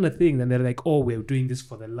 all this kind of thing. And they're like, oh, we're doing this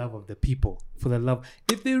for the love of the people. For the love.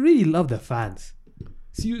 If they really love the fans,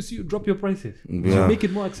 see you drop your prices. Yeah. So make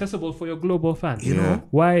it more accessible for your global fans. You know,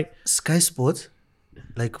 Why? Sky Sports,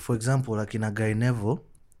 like for example, like in a Guy Neville,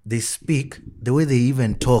 they speak, the way they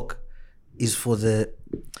even talk is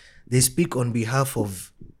they speak on behalf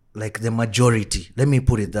of like the majority. Let me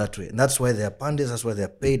put it that way. And that's why they're pundits, that's why they're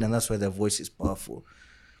paid, and that's why their voice is powerful.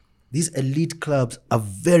 These elite clubs are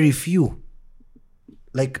very few.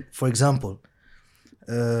 Like, for example,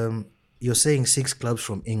 you're saying 6 clubs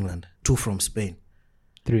from England, 2 from Spain.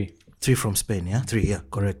 3. 3 from Spain, yeah? 3, yeah,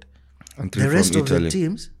 correct. And 3 The rest from of Italy. the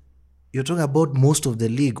teams, you're talking about most of the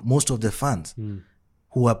league, most of the fans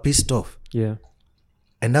who are pissed off. Yeah.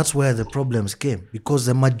 And that's where the problems came, because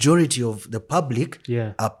the majority of the public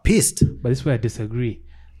Yeah. are pissed. But this is where I disagree.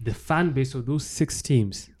 The fan base of those 6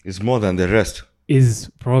 teams It's more than the rest.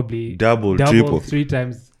 is probably Double, triple. 3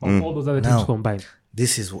 times of all those other teams Now, combined.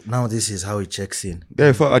 This is how it checks in. Yeah,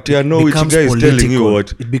 if I know which becomes guy is telling you political.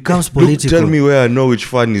 what. It becomes Look, political. tell me where I know which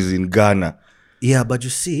fan is in Ghana. Yeah, but you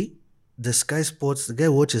see, the Sky Sports, the guy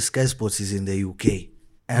who watches Sky Sports is in the UK.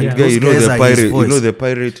 And Yeah. Yeah, those you know guys the are his pirate. You voice. know the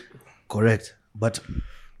pirate. Correct. But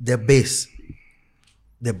the base,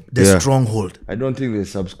 the Yeah. stronghold. I don't think there's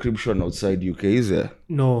subscription outside UK, is there?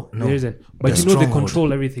 No, there isn't. But The you know they stronghold.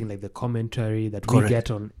 control everything, like the commentary that Correct. we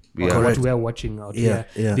get on Yeah. what Correct. we're watching out Yeah,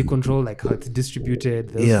 here. yeah. They control like how it's distributed,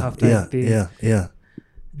 those Yeah, halftime things. yeah.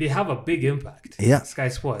 They have a big impact. Yeah. Sky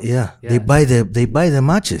Sports. Yeah. They buy the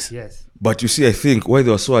matches. Yes. But you see, I think why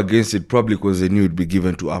they were so against it probably because they knew it'd be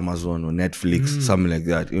given to Amazon or Netflix, something like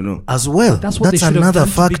that, you know. As well. That's what they should another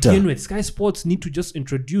have done to factor. begin with. Sky Sports need to just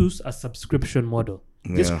introduce a subscription model.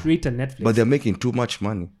 Just Yeah. create a Netflix. But they're making too much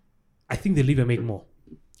money. I think they'll even make more.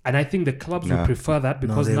 And I think the clubs will prefer that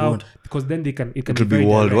because they won't. because then it can It'll be be very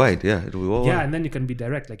direct. worldwide, yeah. It'll be worldwide. Yeah, and then you can be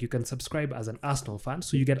direct. Like you can subscribe as an Arsenal fan,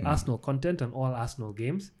 so you get Arsenal content and all Arsenal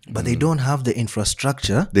games. But they don't have the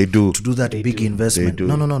infrastructure They do. to do that big investment. do.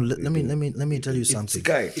 No. Let me tell you something.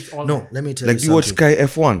 Sky. It's all No, there. let me tell Like, you do you watch something. Sky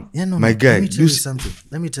F1? Yeah, no, My guy. Let me tell you you s- something.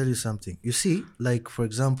 Let me tell you something. You see, like for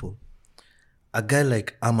example, a guy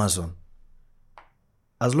like Amazon,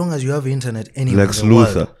 as long as you have internet anywhere Lex in the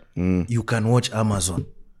world, Luthor. you can watch Amazon.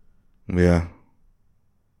 Yeah.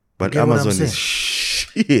 But get what I'm Amazon is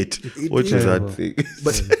shit. What is terrible. that thing?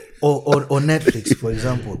 But or Netflix, for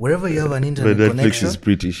example, wherever you have an But internet Netflix connection, is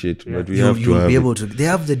pretty shit. But we you, have to you'll have be it. able to. They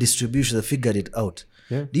have the distribution. They figured it out.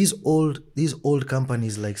 Yeah. These old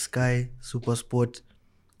companies like Sky, SuperSport,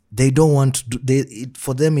 they don't want to do.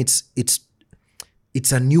 For them, it's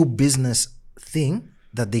a new business thing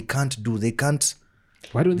that they can't do. They can't.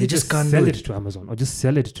 Why don't they just just can't sell do it to Amazon or just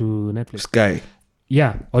sell it to Netflix? Sky.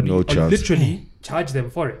 Yeah, or, No or chance. literally charge them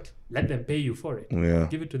for it. Let them pay you for it. Yeah.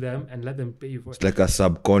 Give it to them and let them pay you for it. It's like a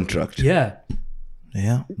subcontract. Yeah,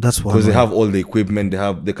 Yeah, that's why. Because they have all the equipment,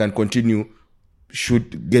 they can continue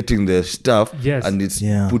getting the stuff, Yes. and it's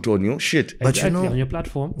Yeah. put on your shit. But you exactly, know, on your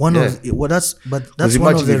platform. one Yeah. of well, that's Because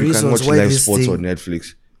one imagine of the if you can reasons watch why live this sports thing. on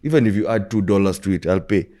Netflix. Even if you add $2 to it, I'll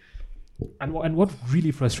pay. And what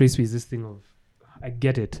really frustrates me is this thing of, I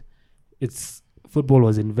get it. It's football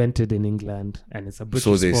was invented in England and it's a British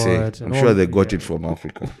So they say. sport. I'm and sure all- they got yeah. it from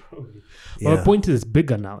Africa. But Yeah. the point is, it's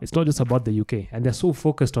bigger now. It's not just about the UK, and they're so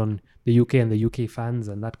focused on the UK and the UK fans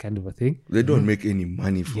and that kind of a thing. They don't make any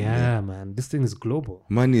money from that. Yeah, man, this thing is global.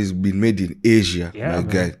 Money has been made in Asia, Yeah, my man.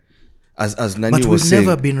 guy. As Nani But was we've saying,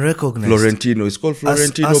 never been recognized. Florentino. It's called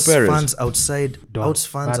Florentino us Perez. fans outside, Dog.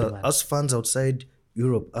 fans, Bad man. us fans outside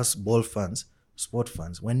Europe, us ball fans, sport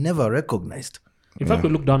fans, were never recognized. In fact, we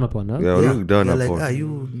look down upon, huh? Yeah, look down They're upon. like,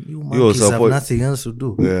 you monkeys have support- nothing else to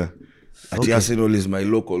do. Yeah. Ati Arsenal is my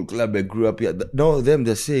local club. I grew up here. No, them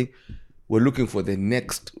they're saying we're looking for the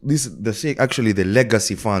next. They're saying actually the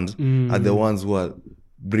legacy fans are the ones who are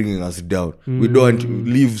bringing us down. We don't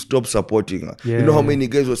leave, stop supporting us. You know how many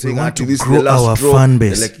guys were saying, want to this is grow the last our straw. fan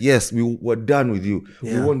They're base. like, yes, we're done with you.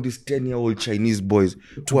 We Yeah. want these 10-year-old Chinese boys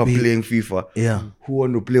who are playing FIFA, Yeah. who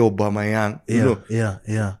want to play Aubameyang. Yeah, You know,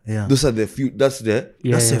 yeah. those are the few. That's the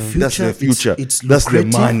Yeah, That's the yeah. future. That's the future. It's That's the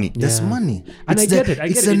lucrative. money. There's Yeah. money. And It's I get the, it, I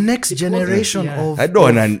it's get the it. next It generation wasn't- of. I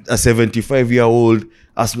don't want a 75-year-old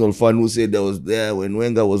Arsenal fan who said I was there when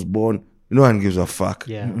Wenger was born. No one gives a fuck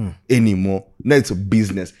Yeah. anymore. Now it's a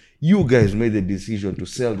business. You guys made the decision to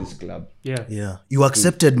sell this club. Yeah. Yeah, you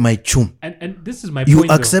accepted my chum. And this is my You point.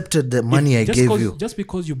 though. accepted the money I Just gave 'cause- you. Just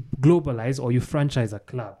because you globalize or you franchise a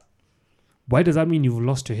club, why does that mean you've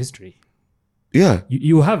lost your history? Yeah.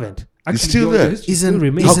 You haven't. Actually, still your there. history still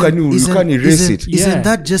remains. How can you can't erase it? Yeah. Isn't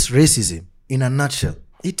that just racism in a nutshell?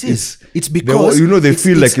 It is. It's They, because they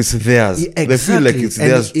feel like it's theirs. Exactly. They feel like it's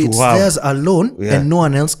And theirs to it's have. theirs alone, Yeah. and no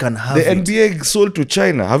one else can have The it. NBA sold to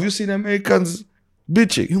China. Have you seen Americans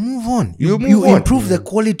bitching? You move on. You move you on. improve the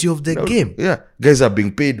quality of the game. Yeah, guys are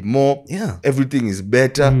being paid more. Yeah. Everything is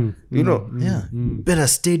better. You know. Yeah, better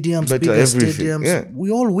stadiums, Better bigger everything, stadiums. yeah.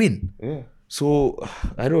 We all win. Yeah. So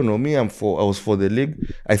I don't know. Me, I was for the league.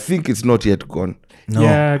 I think it's not yet gone. No,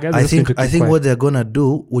 Yeah, guys are I just going think to keep quiet. what they're gonna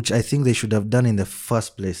do, which I think they should have done in the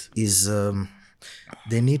first place, is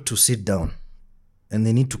they need to sit down and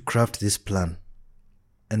they need to craft this plan,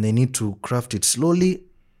 and they need to craft it slowly,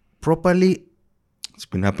 properly. It's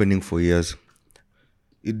been happening for years.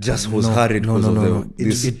 It just was hurried because of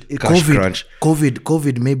this cash crunch.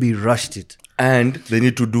 COVID maybe rushed it. And they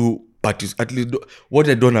need to do parties. At least what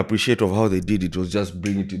I don't appreciate of how they did it was just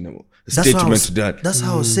bring it in a statement done. That's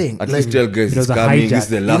how I was saying. At least tell guys It was it's a coming. hijack. This is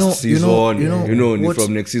the last You know, season. what-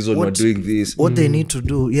 From next season we're what- doing this. What they need to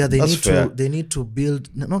do, they That's fair. need to build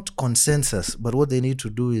not consensus, but what they need to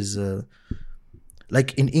do is,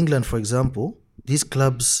 like in England, for example, these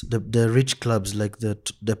clubs, the rich clubs, like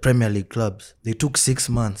the Premier League clubs, they took 6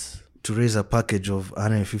 months to raise a package of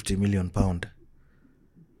 £150 million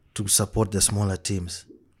to support the smaller teams.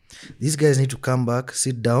 These guys need to come back,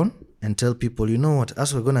 sit down, and tell people, you know what,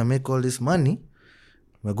 as we're gonna make all this money,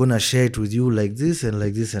 we're gonna share it with you like this and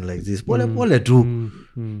like this and like this. Pole tu.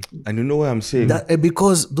 And you know what I'm saying?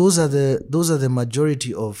 Because those are the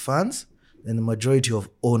majority of fans and the majority of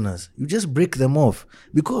owners. You just break them off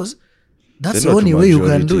because that's They're the not only way you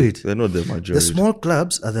can do majority. it. They're not the majority. The small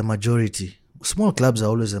clubs are the majority. Small clubs are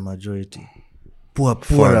always the majority.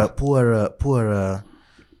 Poorer.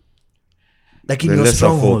 Like in The your lesser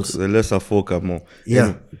strongholds. folk, the lesser folk are more.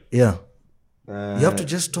 Yeah. You have to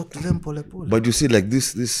just talk to them pole. But you see, like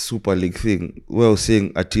this Super League thing, where I was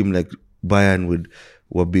saying a team like Bayern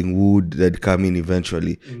were being wooed that come in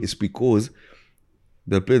eventually. It's because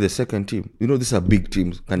they'll play the second team. You know, these are big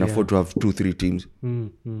teams, can afford to have 2-3 teams.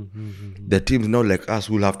 The teams now like us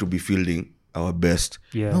will have to be fielding our best.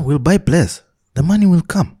 Yeah, No, we'll buy players. The money will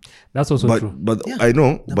come. that's also true. But I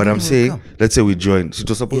know, but I'm money will saying, come. let's say we join. So it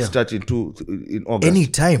was supposed to Yeah. start in August.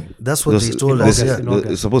 Anytime. That's what they told in us. August, Yeah. in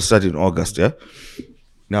August. It's supposed to start in August, yeah?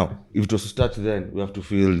 Now, if it was to start then, we have to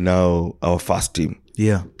field now our first team.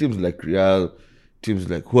 Yeah. Teams like Real, teams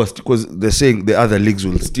like because they're saying the other leagues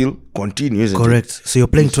will still continue, isn't Correct. So you're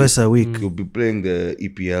playing twice a week. it? You'll be playing the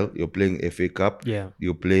EPL, you're playing FA Cup, Yeah.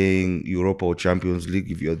 you're playing Europa or Champions League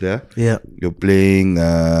if you're there. Yeah. You're playing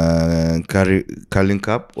Carling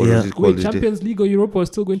Cup, or Yeah. is it called Wait, this day? Champions League or Europa is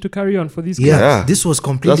still going to carry on for these Yeah. guys? Yeah. This was That's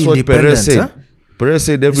completely what independent. Perez said. Huh? Perez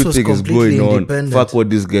said was everything is completely going on. independent. Fuck what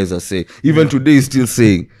these guys are saying. Even today, he's still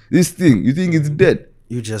saying this thing. You think it's dead?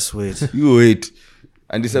 You just wait. You wait.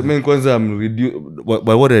 And this main Kwanzaa, I'm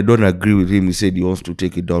but what I don't agree with him, he said he wants to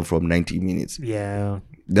take it down from 90 minutes. Yeah,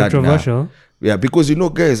 That controversial. Yeah, because you know,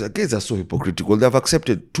 guys are so hypocritical. They've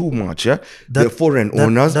accepted too much. Yeah, the foreign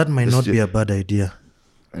owners. That might not be a bad idea.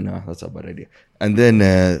 No, that's a bad idea. And then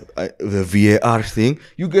the VAR thing,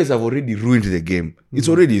 you guys have already ruined the game. It's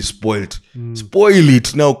already spoiled. Spoil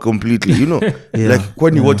it now completely. You know, like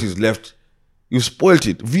what is left, you spoiled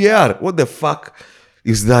it. VAR, what the fuck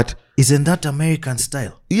is that? Isn't that American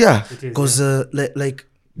style? Yeah, Because like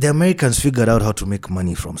the Americans figured out how to make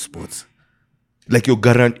money from sports. like you're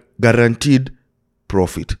guaranteed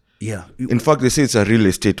profit. Yeah. In fact, they say it's a real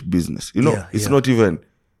estate business. You know, Yeah, it's yeah. not even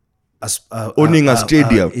As- owning a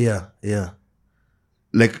stadium. Yeah.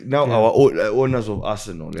 Like now our owners of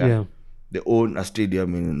Arsenal, Yeah. they own a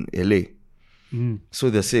stadium in LA. So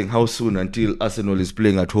they're saying how soon until Arsenal is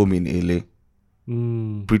playing at home in LA?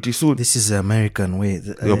 Pretty soon. This is the American way.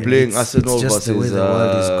 You're playing It's Arsenal just the way versus the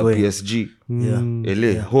world is going. PSG, Yeah.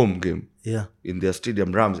 LA home game Yeah. in their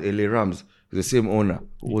stadium. LA Rams, the same owner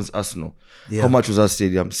who owns Arsenal. Yeah. How much was that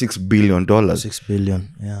stadium? $6 billion. 6 billion.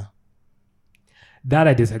 Yeah. That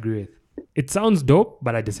I disagree with. It sounds dope,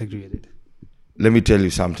 but I disagree with it. Let me tell you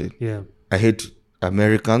something. Yeah. I hate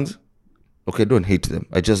Americans. Okay, don't hate them.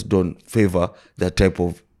 I just don't favor that type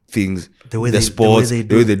of things. The way sports, they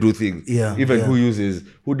the way they do things. Yeah, Even yeah. who uses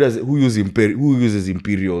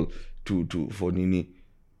imperial for Nini.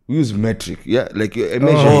 We use metric. Yeah, like a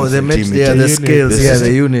measure. Oh, the units. scales, The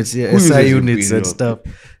the units, Who uses SI units imperial? and stuff.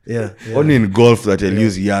 Yeah. Only in golf that I'll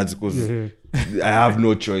use yards because I have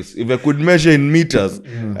no choice. If I could measure in meters,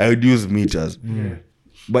 I would use meters.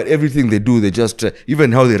 But everything they do, they just try.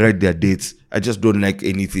 Even how they write their dates, I just don't like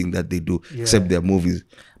anything that they do except their movies.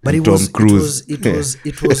 But And it was, Tom Cruise.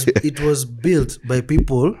 it was built by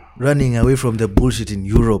people running away from the bullshit in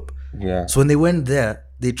Europe Yeah. So when they went there,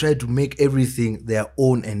 they tried to make everything their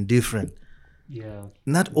own and different. Yeah.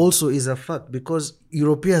 And that also is a fact because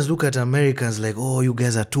Europeans look at Americans like, oh, you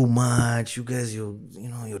guys are too much. You guys, you're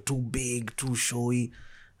too big, too showy.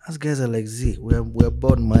 Us guys are like, we're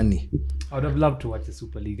about money. I would have loved to watch the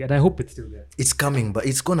Super League, and I hope it's still there. It's coming, but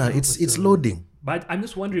it's loading. But I'm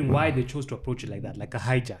just wondering why they chose to approach it like that, like a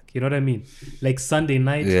hijack. You know what I mean? Like Sunday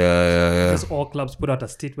night, just all clubs put out a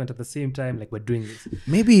statement at the same time, like we're doing this.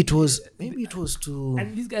 Maybe it was to.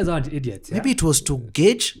 And these guys aren't idiots. Yeah? Maybe it was to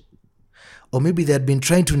gauge, or maybe they had been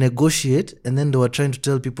trying to negotiate, and then they were trying to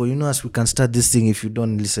tell people, we can start this thing if you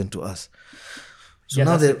don't listen to us. So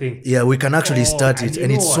now that's the thing. we can actually start it,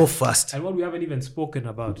 and it's so fast. And what we haven't even spoken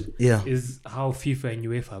about is how FIFA and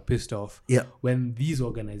UEFA are pissed off when these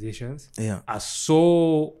organizations are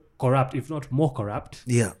so corrupt, if not more corrupt,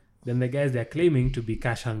 than the guys they're claiming to be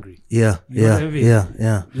cash hungry. Like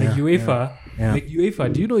UEFA, like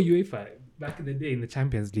UEFA. Do you know UEFA? Back in the day in the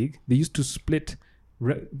Champions League, they used to split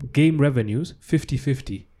game revenues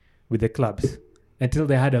 50-50 with the clubs until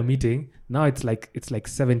they had a meeting. Now it's like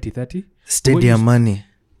 70-30. Stadium money.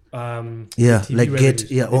 TV like revenues,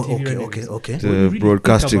 get okay. The When you really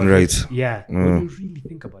broadcasting think about rights. it, when you really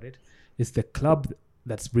think about it, it's the club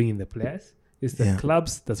that's bringing the players. It's the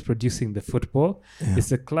clubs that's producing the football. It's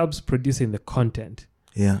the clubs producing the content.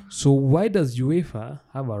 So why does UEFA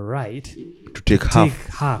have a right to take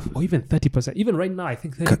half or even 30%? Even right now, I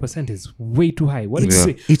think 30% is way too high. What did you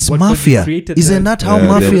say? It's mafia. Isn't that how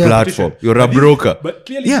mafia? The platform. You're a broker. But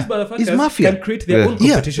clearly, these motherfuckers it's mafia. can create their own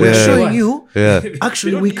competition. We're showing you. They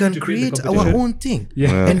Actually, don't we need can to create the create our competition. own thing,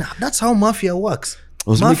 Yeah. and that's how mafia works.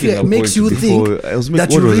 making a Mafia makes point you think before- I was that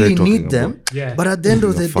what you was I really talking need about? them, Yeah. but at the end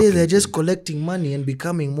of the day, fucking they're just collecting money and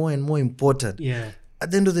becoming more and more important. Yeah. At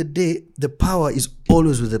the end of the day, the power is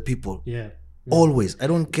always with the people. Yeah. Always. I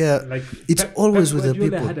don't care. Like It's always with the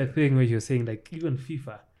Guardiola people. had a thing where you're saying like even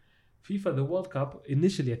FIFA, the World Cup,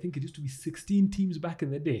 initially I think it used to be 16 teams back in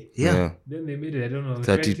the day. Yeah. Then they made it, I don't know,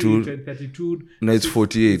 32. 32. No, it's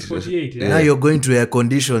 48. It's 48, yeah. Now you're going to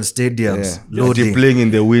air-conditioned stadiums, They're loading. playing in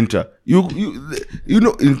the winter. You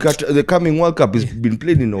know, in Qatar, the coming World Cup is been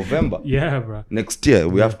played in November. Yeah, bro. Next year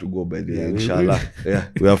we have to go by there, inshallah. Yeah,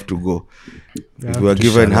 we have to go. If we are to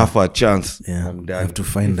given shut half a chance, Yeah, I'm I done. have to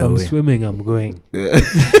find If a I'm way. swimming, I'm going. Yeah.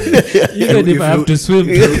 Even if I have to swim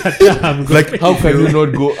to Qatar, I'm going. Like, how can you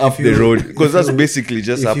not go up the road? Because that's basically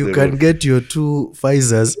just If up you the can road. get your 2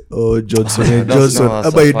 Pfizers or Johnson and That's Johnson,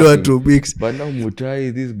 now but you don't have fucking- to mix. But now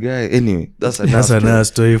Mutai, this guy. Anyway, that's That's another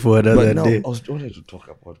story for But another now day. I was wanted to talk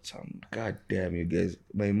about some. God damn, you guys,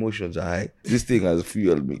 my emotions are high. This thing has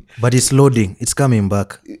fueled me. But it's loading. It's coming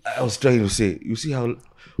back. I was trying to say, you see how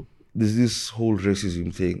there's this whole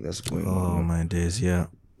racism thing that's going Oh on. my days, yeah.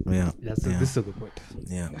 This is a good point.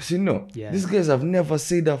 See, no, Yeah. these guys have never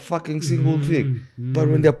said a fucking single thing. But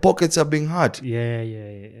when their pockets are being hurt, Yeah.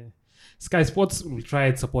 Sky Sports will try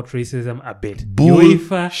and support racism a bit.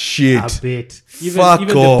 Bullshit. UEFA a bit. Fuck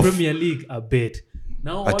even off. the Premier League a bit.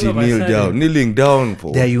 Now all Ati of a kneel sudden, down, kneeling down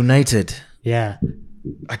for. They're united. yeah.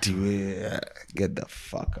 Ati, get the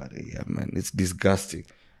fuck out of here, man. It's disgusting.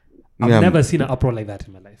 I've Me, I'm- never seen an uproar like that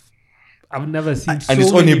in my life. I've never seen. and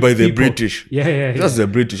it's only by the British. Yeah. Just the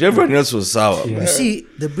British. Everyone else was sour. Yeah. man. You see,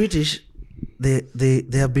 the British, they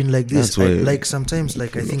have been like this. That's why- Like sometimes,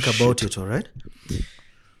 like I think about it, all right?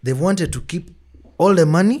 They've wanted to keep all the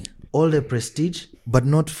money, all the prestige, but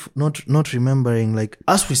not remembering, like,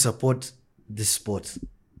 us, we support this sport.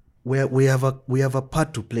 We have a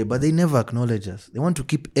part to play, but they never acknowledge us. They want to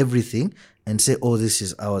keep everything and say, "Oh, this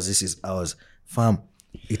is ours." Fam,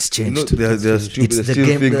 it's You know, changed. they're stupid. It's They the still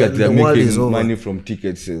game- think that they're the world is making over. money from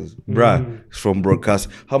ticket sales. Bruh, it's from broadcast.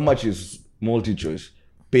 How much is MultiChoice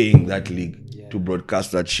paying that league to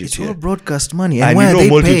broadcast that shit It's here? all broadcast money, And why you are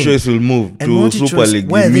know they paying? MultiChoice will move And to MultiChoice, Super League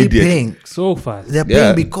why are they immediately. paying? So fast. They're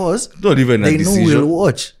Yeah. paying because Not even a they know decision. we'll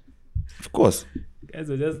watch. Of course. Guys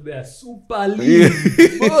are just there. Super League.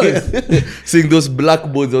 Boys. Seeing those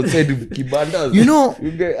blackboards outside of Kibandas. You know-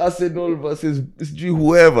 you get Arsenal versus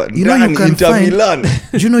whoever. You know you Done, can Inter find. Milan.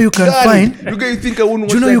 Do you know you can Done. find? You guys think I wouldn't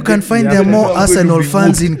Do you know watch you that can game? find Yeah, there are but more I'm going to Arsenal be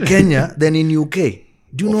fans whooped. in Kenya than in UK?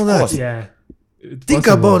 Do you know that? course. Yeah. It's Think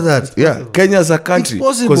possible. about that. Yeah, Kenya's a country. It's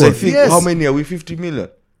possible, Because I think, yes. how many are we? 50 million?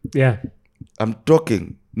 Yeah. I'm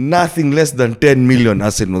talking nothing less than 10 million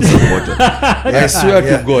Arsenal supporters. I swear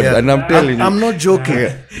to God, yeah. and I'm telling you. I'm not joking.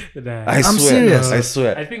 Nah. I I'm swear. serious. I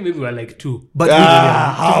swear. I think maybe we're like 2. But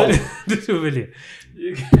how? 2 million.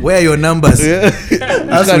 where are your numbers?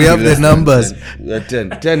 As we have the numbers. We're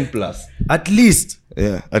 10 plus. At least.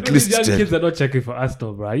 Yeah, at These least young 10. kids are not checking for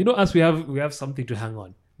Arsenal, bro. You know, us, we have something to hang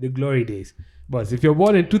on. the glory days. But if you're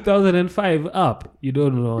born in 2005 up, you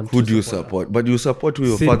don't know Who do you support? But you support who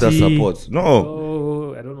your City. father supports. No.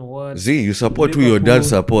 Oh, I don't know what. See, you support who your dad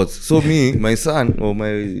supports. So me, my son, or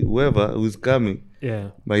my whoever who's coming,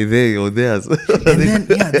 Yeah. my they or theirs, And then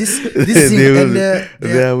this thing, they will, and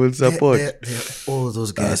they will support. all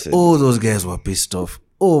those guys, That's it. all those guys were pissed off.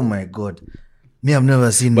 Oh my god, me, I've never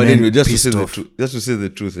seen. But men anyway, just to pissed say the off.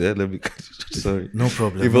 truth, let me cut it. Sorry. No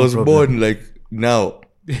problem. If no I was problem. born like now,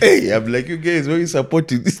 hey, I'm like, you guys, why are you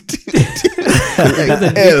supporting this team?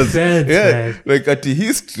 Doesn't make sense, Yeah, man. like at the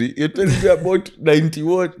history, you're telling me about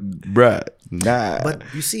 91, bruh. Nah. But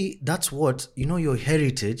you see, that's what your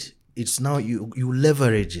heritage. It's now you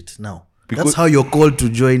leverage it now. Because- That's how you're called to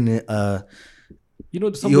join. You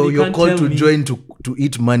know, somebody You're can't called tell to me. join to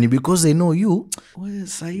eat money because they know you. Well,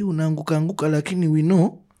 sahi unaanguka anguka, lakini we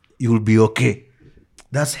know you'll be okay.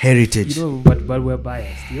 That's heritage. You know, but we're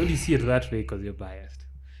biased. You only see it that way because you're biased.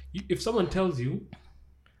 If someone tells you,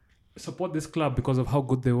 support this club because of how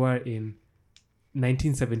good they were in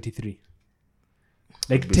 1973,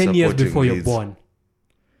 like Be 10 years supporting before you're Leeds. born,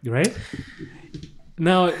 right?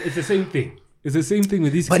 Now it's the same thing. It's the same thing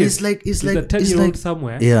with these But kids. it's like- There's a 10-year-old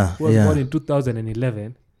somewhere Yeah, who was yeah. born in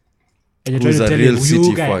 2011, and you're Who's trying to a tell real him, City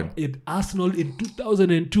you guy, fan." in Arsenal in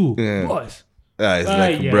 2002, Yeah. boss. It's Ah,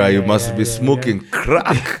 like, yeah, bruh, you yeah, must yeah, be yeah, smoking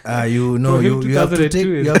crack. you know For him, you have to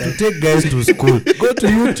 2002 is like- take guys to school. Go to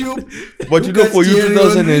YouTube. But you know, for you,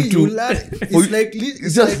 2002, for you-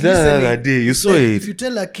 it's just like the other listening. day, you It's saw like it. If you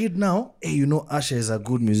tell a kid now, hey, Usher is a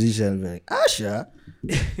good musician, they're like, Usher?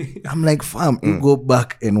 I'm like, fam, you go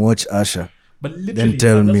back and watch Usher. But literally,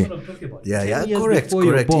 tell that's me. what I'm talking about. Yeah, 10 yeah, years correct, before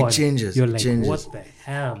you're correct. It born, changes, You're it like, changes. what the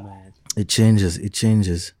hell, man? It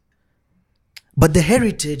changes. But the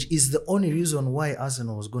heritage is the only reason why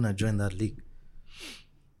Arsenal was going to join that league.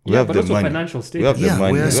 We Yeah, have but the also money. financial We have status. the Yeah,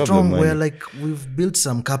 money. we We are have the strong. money. We're like, we've built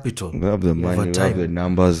some capital. We have the money. over We have time. the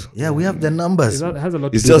numbers. Yeah, we have the numbers. That has a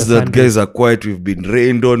lot It's to do just with the that fan guys are quiet. We've been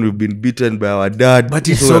rained on. We've been beaten by our dad. But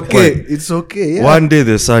it's So we're okay. quiet. It's okay. Yeah. One day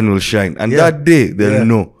the sun will shine, and Yeah. that day they'll Yeah.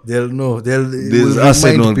 know. They'll know. There's will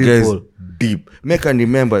Arsenal remind guys people. deep. Make and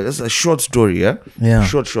remember. That's a short story. Yeah.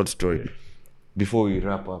 Short story. Before we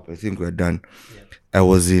wrap up, I think we're done. I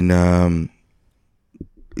was in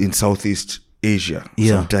Southeast Asia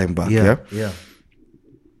some time back. Yeah.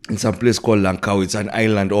 In some place called Langkawi. It's an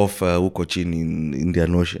island off Ukochin in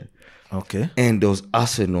Indian Ocean. Okay. And there was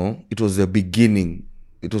Arsenal. It was the beginning.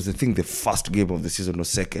 It was, I think, the first game of the season or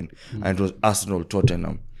second. And it was Arsenal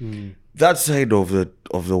Tottenham. That side of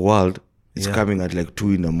the world is coming at like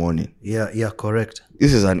 2 a.m. Yeah. Correct.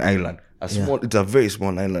 This is an island. It's a very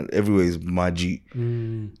small island. Everywhere is muddy.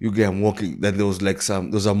 You get walking. Then there was like there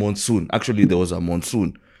was a monsoon. Actually, there was a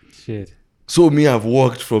monsoon. Shit. So I've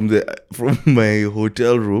walked from my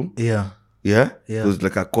hotel room. Yeah. Yeah. It was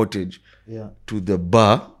like a cottage. Yeah. To the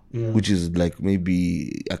bar, which is like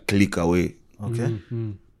maybe a click away. Okay.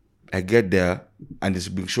 I get there and it's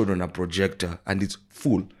being shown on a projector and it's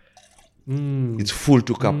full. It's full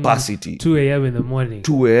to capacity. 2 a.m. in the morning.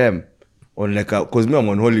 2 a.m. on like because I'm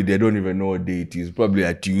on holiday. I don't even know what day it is. Probably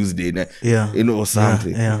a Tuesday night. Yeah. Or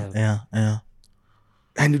something. Yeah.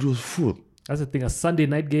 And it was full. That's the thing. A Sunday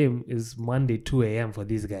night game is Monday 2 a.m. for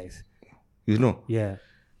these guys. Yeah.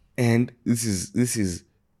 And this is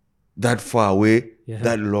that far away, Yeah.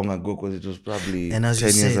 that long ago, because it was probably And as 10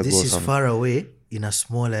 you years say, ago. this or is something. far away in a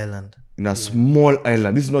small island. In a small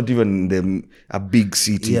island. This is not even a big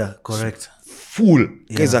city. Yeah, correct. Full.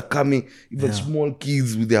 Guys are coming, even small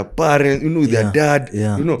kids with their parents, with their dad,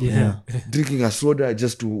 Yeah. drinking a soda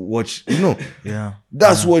just to watch, Yeah.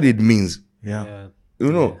 That's what it means, Yeah.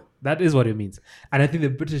 That is what it means. And I think the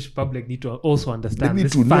British public need to also understand need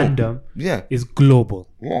this to know. fandom Yeah. is global.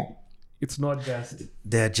 Yeah. It's not just...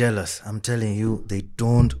 They're jealous. I'm telling you, they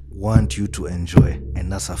don't want you to enjoy.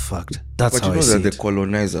 And that's a fact. That's But how you I know see that the it.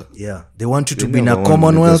 colonizer, Yeah. They want you to They be in a never want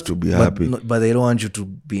Commonwealth, niggas to be but, happy. but they don't want you to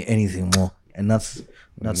be anything more. And that's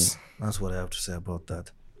what I have to say about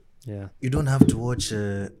that. Yeah. You don't have to watch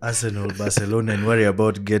Arsenal, Barcelona and worry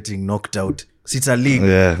about getting knocked out. It's a league.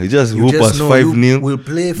 yeah, he just You whoop just us know 5-0. we'll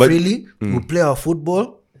play But- freely. We'll play our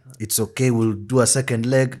football. It's okay. We'll do a second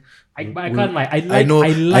leg. I can't lie. I know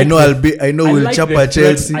we'll like chop the a threat-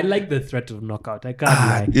 Chelsea. I like the threat of knockout. I can't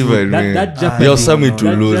lie. Even that jeopardy. you're something to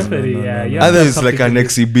that lose. jeopardy, yeah, you have Either to have it's like something an to lose.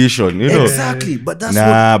 exhibition, Exactly, but that's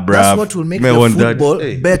Nah, bruv. what will make Me the want that. football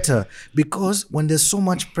Hey. better. Because when there's so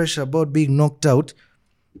much pressure about being knocked out,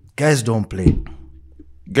 guys don't play.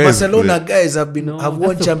 Guys Barcelona play. guys have No, won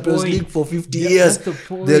that's the Champions point. League for 50 Yeah, years. that's the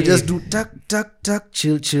point. They'll just do tack,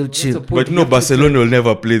 chill. the point. But You have to Barcelona will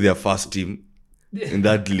never play their first team in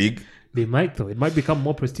that league. They might though. It might become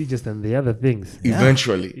more prestigious than the other things.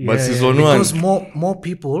 Eventually. But Yeah, season Because one. more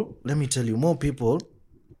people, let me tell you, more people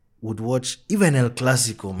would watch even El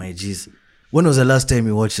Clasico, my G's. When was the last time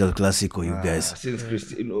you watched El Clasico, you guys? Since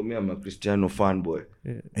me, I'm a Cristiano fanboy.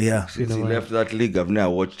 Yeah. Since he left that league, I've never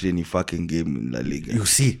watched any fucking game in La Liga. You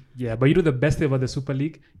see. Yeah, but you know the best thing about the Super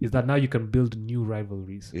League is that now you can build new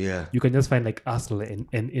rivalries. Yeah. You can just find like Arsenal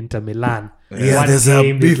and Inter Milan. Yeah, One there's a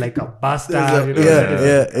game, beef. there's like a bastard.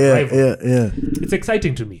 Yeah. It's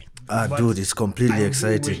exciting to me. Ah, dude, it's completely I really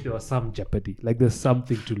exciting. wish there was some jeopardy. Like there's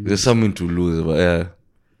something to lose. There's something to lose, but yeah.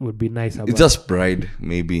 Would be nice. It's just pride,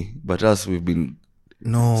 maybe. But us, we've been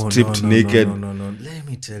No, stripped no, naked. No. Let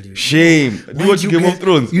me tell you. Shame. Do Why you watch do Game guys- of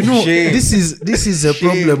Thrones? You know, Shame. this is a Shame.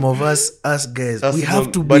 problem of us guys. That's we have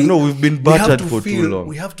not- to but be. no, we've been we have battered to for feel, too long.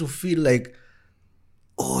 We have to feel like,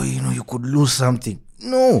 oh, you could lose something.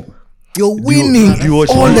 No, you're winning do you watch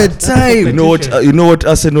all the sports? time. You know what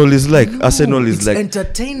Arsenal is like? Arsenal is it's like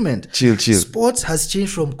entertainment. Chill. Sports has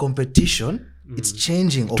changed from competition. It's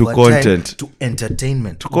changing To over content. time to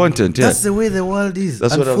entertainment. content. Yeah. That's the way the world is.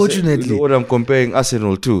 That's what I'm saying. Unfortunately, You know what I'm comparing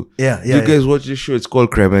Arsenal to? Yeah, You guys watch this show? It's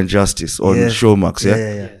called Crime and Justice on Yeah. Showmax. Yeah?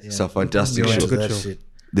 Yeah. It's a fantastic Watch show. that show. shit.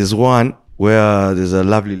 There's one where there's a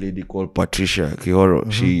lovely lady called Patricia Kihoro.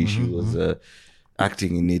 She was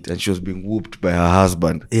acting in it, and she was being whooped by her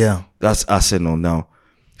husband. Yeah. That's Arsenal now.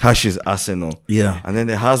 Hush is Arsenal. Yeah. And then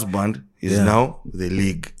the husband is now the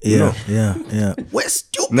league. You know? Yeah. We're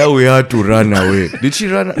stupid. Now we had to run away. Did she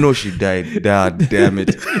run? No, she died. God damn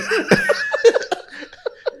it.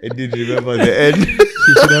 I didn't remember the end.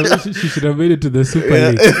 she should have made it to the Super Yeah.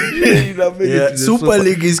 League. Super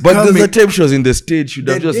League is but coming. the time she was in the stage, should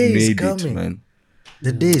have The just day is made it, coming. man.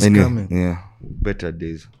 The day is Anyway, coming. yeah. Better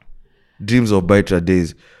days. Dreams of better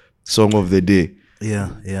days. Song of the day. Yeah.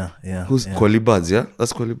 Who's Kolibaz, yeah?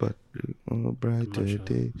 That's Kolibaz. Oh, brighter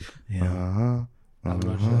day. Yeah. I'm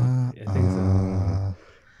not sure. I think so.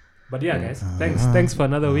 But yeah, guys, thanks for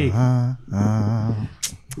another week.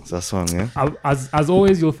 It's a song, yeah? As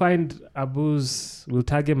always, you'll find Abu's. We'll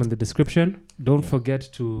tag him in the description. Don't forget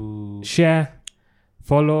to share,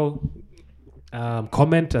 follow,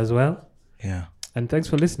 comment as well. Yeah. And thanks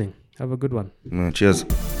for listening. Have a good one. Cheers.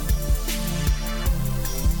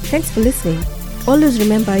 Thanks for listening. Always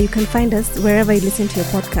remember you can find us wherever you listen to your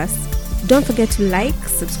podcasts. Don't forget to like,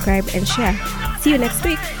 subscribe, and share. See you next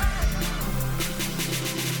week.